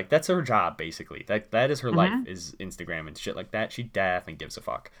yeah, like that's her job basically. That is her life is Instagram and shit like that. She definitely gives a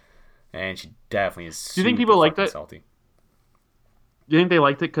fuck, and she definitely is. Do you think people liked it? Salty. Do you think they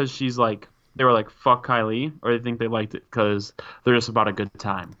liked it because she's like they were like fuck Kylie, or do you think they liked it because they're just about a good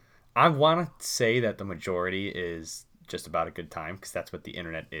time? I want to say that the majority is just about a good time because that's what the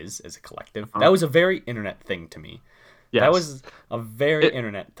internet is as a collective. That was a very internet thing to me. Yes. That was a very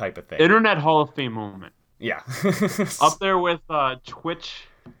internet type of thing. Internet Hall of Fame moment. Yeah. Up there with Twitch.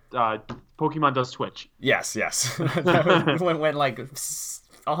 Pokemon does Twitch. Yes. That was when like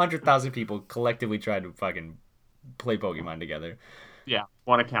 100,000 people collectively tried to fucking play Pokemon together. Yeah,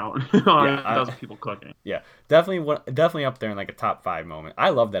 one account. Yeah, 1,000 people clicking. Yeah, definitely up there in like a top 5 moment. I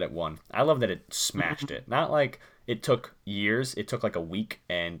love that it won. I love that it smashed it. Not like it took years. It took like a week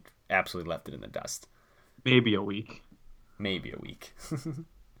and absolutely left it in the dust. Maybe a week. Maybe a week.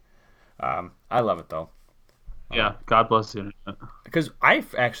 I love it though. Yeah, God bless the internet. Because I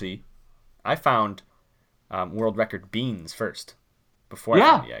found world record beans first before I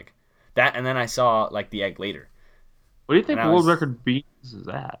found the egg. That and then I saw like the egg later. What do you think world record beans is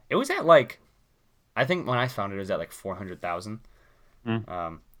at? It was at like, I think when I found it, it was at like 400,000.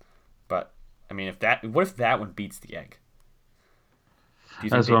 But I mean, what if that one beats the egg? Do you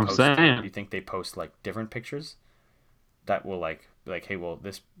think That's what I'm saying. Do you think they post like different pictures that will like, hey, well,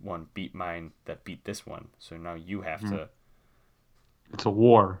 this one beat mine that beat this one, so now you have to. It's a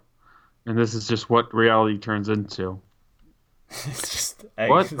war, and this is just what reality turns into. It's just eggs.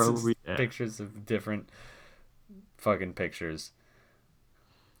 What It's are just we at? pictures of different fucking pictures.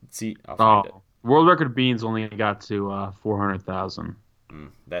 Let's see, I'll find it. World record beans only got to 400,000.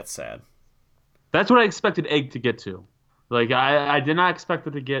 That's sad. That's what I expected egg to get to. Like I did not expect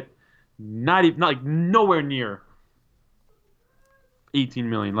it to get not like nowhere near 18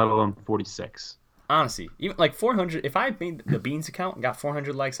 million, let alone 46. Honestly, even like 400. If I made the beans account and got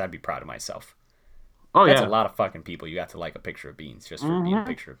 400 likes, I'd be proud of myself. Oh That's yeah, a lot of fucking people. You got to like a picture of beans just for being a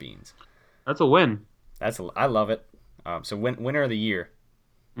picture of beans. that's a win. I love it. So winner of the year,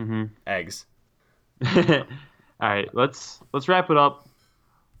 eggs. All right, let's wrap it up.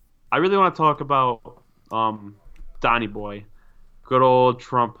 I really want to talk about Donnie Boy, good old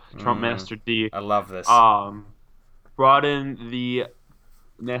Trump Master D, I love this. brought in the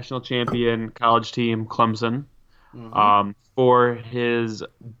national champion college team Clemson. For his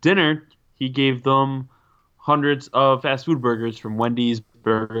dinner, he gave them hundreds of fast food burgers from Wendy's,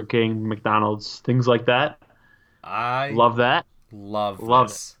 Burger King, McDonald's, things like that. I Love that. love It.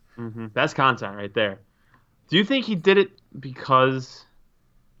 this. That's content right there. Do you think he did it because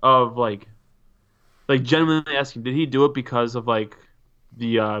of like genuinely asking? Did he do it because of like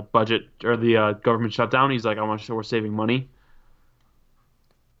the budget or the government shutdown? He's like, I want to show we're saving money.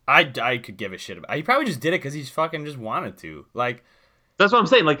 I could give a shit about. He probably just did it because he's fucking just wanted to. Like, That's what I'm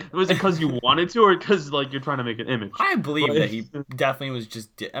saying. Like, was it because you wanted to, or because like you're trying to make an image? I believe Like- that he definitely was just.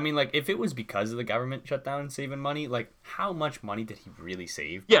 I mean, like, if it was because of the government shutdown and saving money, like, how much money did he really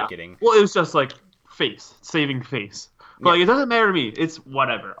save by Yeah. getting? Well, it was just like saving face. But, like, it doesn't matter to me. It's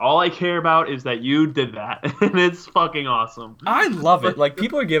whatever. All I care about is that you did that, and it's fucking awesome. I love it. Like,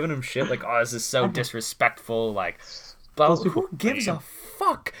 people are giving him shit. Like, oh, this is so disrespectful. Like, but Those people who gives lame. a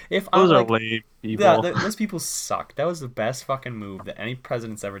fuck if Those I'm are like, lame people. those people suck. That was the best fucking move that any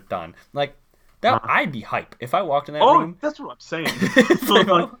president's ever done. Like, that I'd be hype if I walked in that room. That's what I'm saying.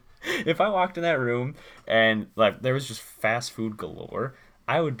 If I walked in that room and like there was just fast food galore,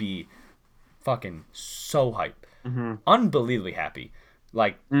 I would be fucking so hype, unbelievably happy.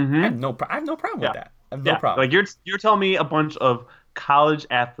 Like I have no problem with that. I have no problem. Like you're telling me a bunch of college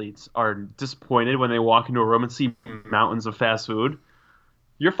athletes are disappointed when they walk into a room and see mountains of fast food.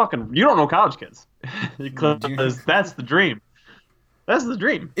 You don't know college kids because that's the dream. That's the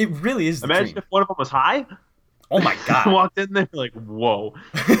dream. It really is. Imagine if one of them was high. Oh my god! Walked in there like, whoa.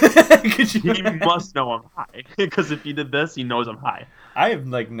 Could you He must know I'm high because if he did this, he knows I'm high. I have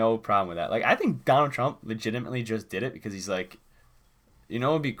like no problem with that. Like I think Donald Trump legitimately just did it because he's like, you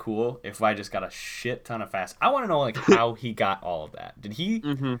know, it'd be cool if I just got a shit ton of fast. I want to know like how he got all of that. Did he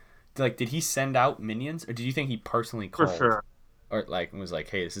did he send out minions or did you think he personally For called sure. or like was like,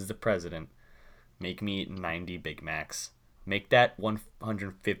 hey, this is the president. Make me 90 Big Macs. Make that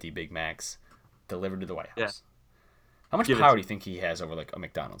 150 Big Macs delivered to the White House. Yeah. How much Give it power to- do you think he has over like a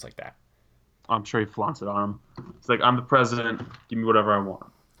McDonald's like that? I'm sure he flaunts it on him. It's like, I'm the president. Give me whatever I want.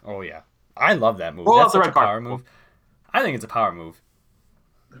 Oh yeah, I love that move. Roll That's out the such a red card. power move. I think it's a power move.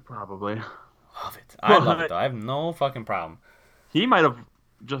 Probably. Love it. I love it though. I have no fucking problem. He might have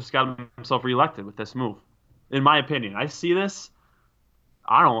just got himself reelected with this move. In my opinion. I see this.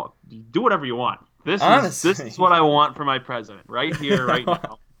 I don't do whatever you want. This Honestly. is what I want for my president. Right here, right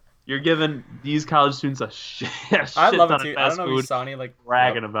now. You're giving these college students a shit I love ton it too. of I don't fast know if you food, saw any like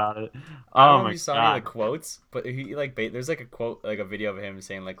bragging about it. I don't Oh know my if you saw any of the god. quotes, but he like there's like a quote like a video of him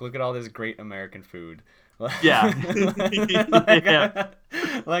saying like, "Look at all this great American food." Yeah. like, Yeah.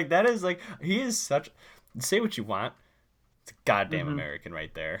 like that is like he is such. Say what you want. It's a goddamn Mhm. American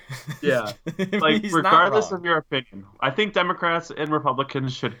right there. Yeah. Like, He's not regardless wrong. of your opinion, I think Democrats and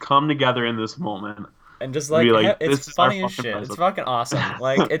Republicans should come together in this moment. And just be like, like, it's this is our funny as fucking shit. It's president. fucking awesome.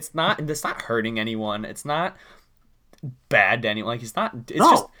 Like it's not hurting anyone. It's not bad to anyone. Like it's not. It's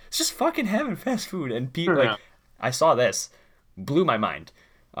No. just fucking having fast food. And people Yeah. like I saw this, blew my mind.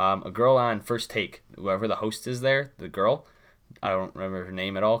 A girl on First Take, whoever the host is there, the girl, I don't remember her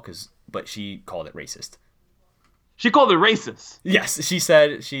name at all, but she called it racist. She called it racist. Yes, she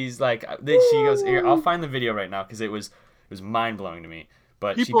said she goes here. I'll find the video right now because it was mind blowing to me.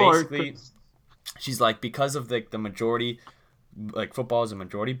 But People she are basically. She's like, because of the majority, like football is a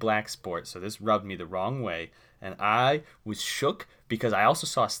majority black sport, so this rubbed me the wrong way. And I was shook because I also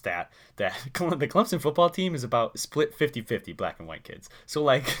saw a stat that the Clemson football team is about split 50-50 black and white kids. So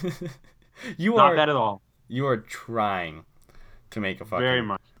like, not bad at all. You are trying to make a fucking... Very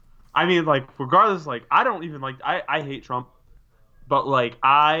much. I mean, like, regardless, like, I don't even like. I hate Trump, but like,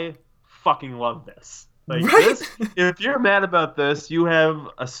 I fucking love this. Like Right? this, if you're mad about this, you have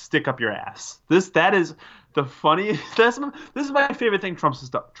a stick up your ass. That is the funniest. This is my favorite thing Trump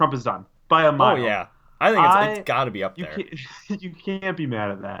has done by a mile. Oh yeah, I think it's got to be up You there. you can't be mad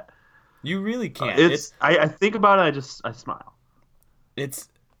at that. You really can't. I think about it. I smile. It's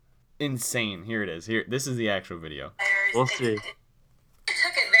insane. Here it is. Here, this is the actual video. We'll see. I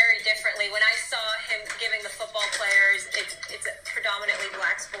took it very differently. When I saw him giving the football players, it's a predominantly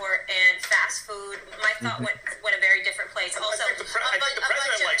black sport and fast food. My thought went a very different place. Also, I think the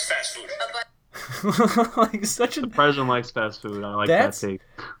president likes fast food. Like such a The president likes fast food. I like that take.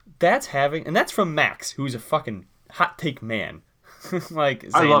 That's having, and that's from Max, who's a fucking hot take man. Like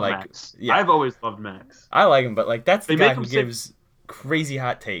saying, I love like, Max. Yeah, I've always loved Max. I like him, but like that's the They guy make who him sick. gives crazy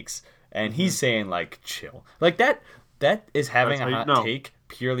hot takes, and he's saying like chill, like that is having That's a how you hot know. take,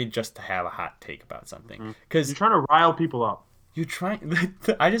 purely just to have a hot take about something. Because You're trying to rile people up. you're trying.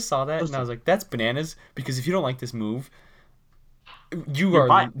 I just saw that and I was like, "That's bananas." Because if you don't like this move, You're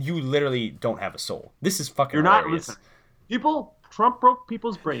fine. you literally don't have a soul. This is fucking You're not hilarious. listening. Trump broke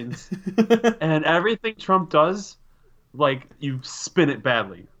people's brains, and everything Trump does, like, you spin it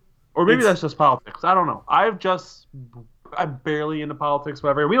badly. Or maybe that's just politics. I don't know. I'm barely into politics,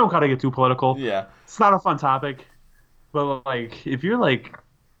 whatever. We don't gotta get too political. Yeah. It's not a fun topic. But, like, if you're, like,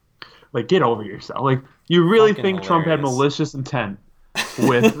 get over yourself. Like, you really Fucking think Trump had hilarious. malicious intent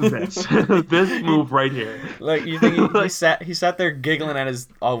with this this move right here? Like, you think he sat there giggling at his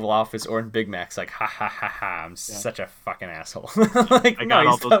Oval Office or in Big Macs, like, ha ha ha ha, I'm such a fucking asshole. Like, I no, got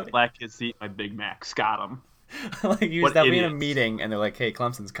all he's those black kids to eat my Big Macs. Got them. like, he was What definitely in a idiots. meeting, and they're like, hey,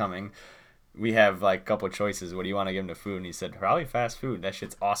 Clemson's coming. We have, like, a couple of choices. What do you want to give him to food? And he said, probably fast food. That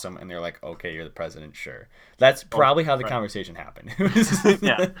shit's awesome. And they're like, okay, you're the president, sure. That's probably how the right. conversation happened. It was-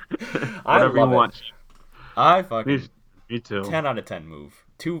 Yeah. I Whatever you love it. want. I fucking... Me too. 10 out of 10 move.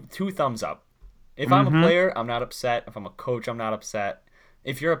 Two thumbs up. If I'm a player, I'm not upset. If I'm a coach, I'm not upset.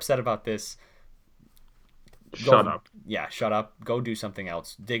 If you're upset about this, Shut up. Yeah, shut up. Go do something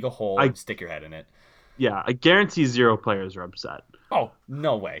else. Dig a hole I- and stick your head in it. Yeah, I guarantee 0 players are upset. Oh,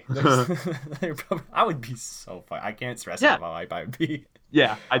 no way. I would be so fun. I can't stress Yeah. how hype I would be.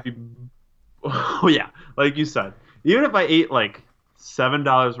 Yeah, I'd be. Oh yeah, like you said, even if I ate like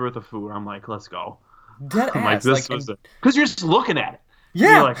 $7 worth of food, I'm like, let's go. Dead I'm like, ass. this Like, was because you're just looking at it.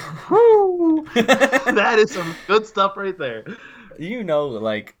 yeah. You're like, whoo, that is some good stuff right there. You know,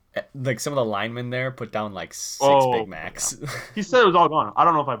 like some of the linemen there put down like 6 Oh, Big Macs. He said it was all gone. I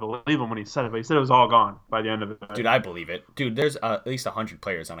don't know if I believe him when he said it, but he said it was all gone by the end of it. Dude, I believe it. Dude, there's at least 100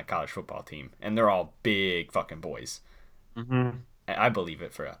 players on a college football team, and they're all big fucking boys. Mm-hmm. I believe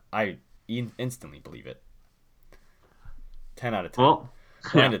it I instantly believe it. 10 out of 10. Well,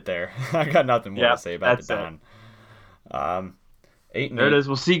 End it there. I got nothing more Yeah, to say about the that's Don. 8 and there 8. it is.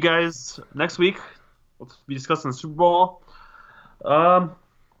 We'll see you guys next week. We'll be discussing the Super Bowl. Yeah,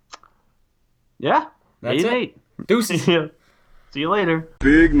 That's 8 and it. 8. Deuces. Yeah. See you later.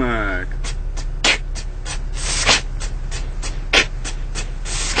 Big Mac.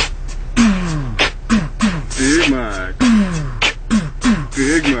 Big Mac.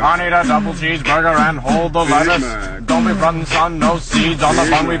 Big Mac. I need a double cheeseburger and hold the Big lettuce. Mac. Don't be frontin', son, no seeds on the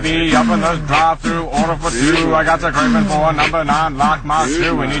Big bun. We Mac. be up in the drive-through, order for Big 2. Mac. I got the craving for a number 9, lock my Big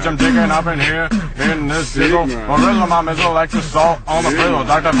shoe. We Mac. need some chicken up in here, in this Big sizzle. Mac. Gorilla, my mizzle, extra salt on the Big frizzle.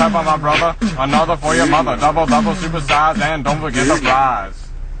 Mac. Dr. Pepper, my brother, another for your mother. Double, super size, and don't forget the Big Mac. fries.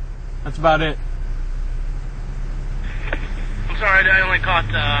 That's about it. I'm sorry, I only caught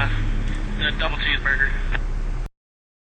the double cheeseburger.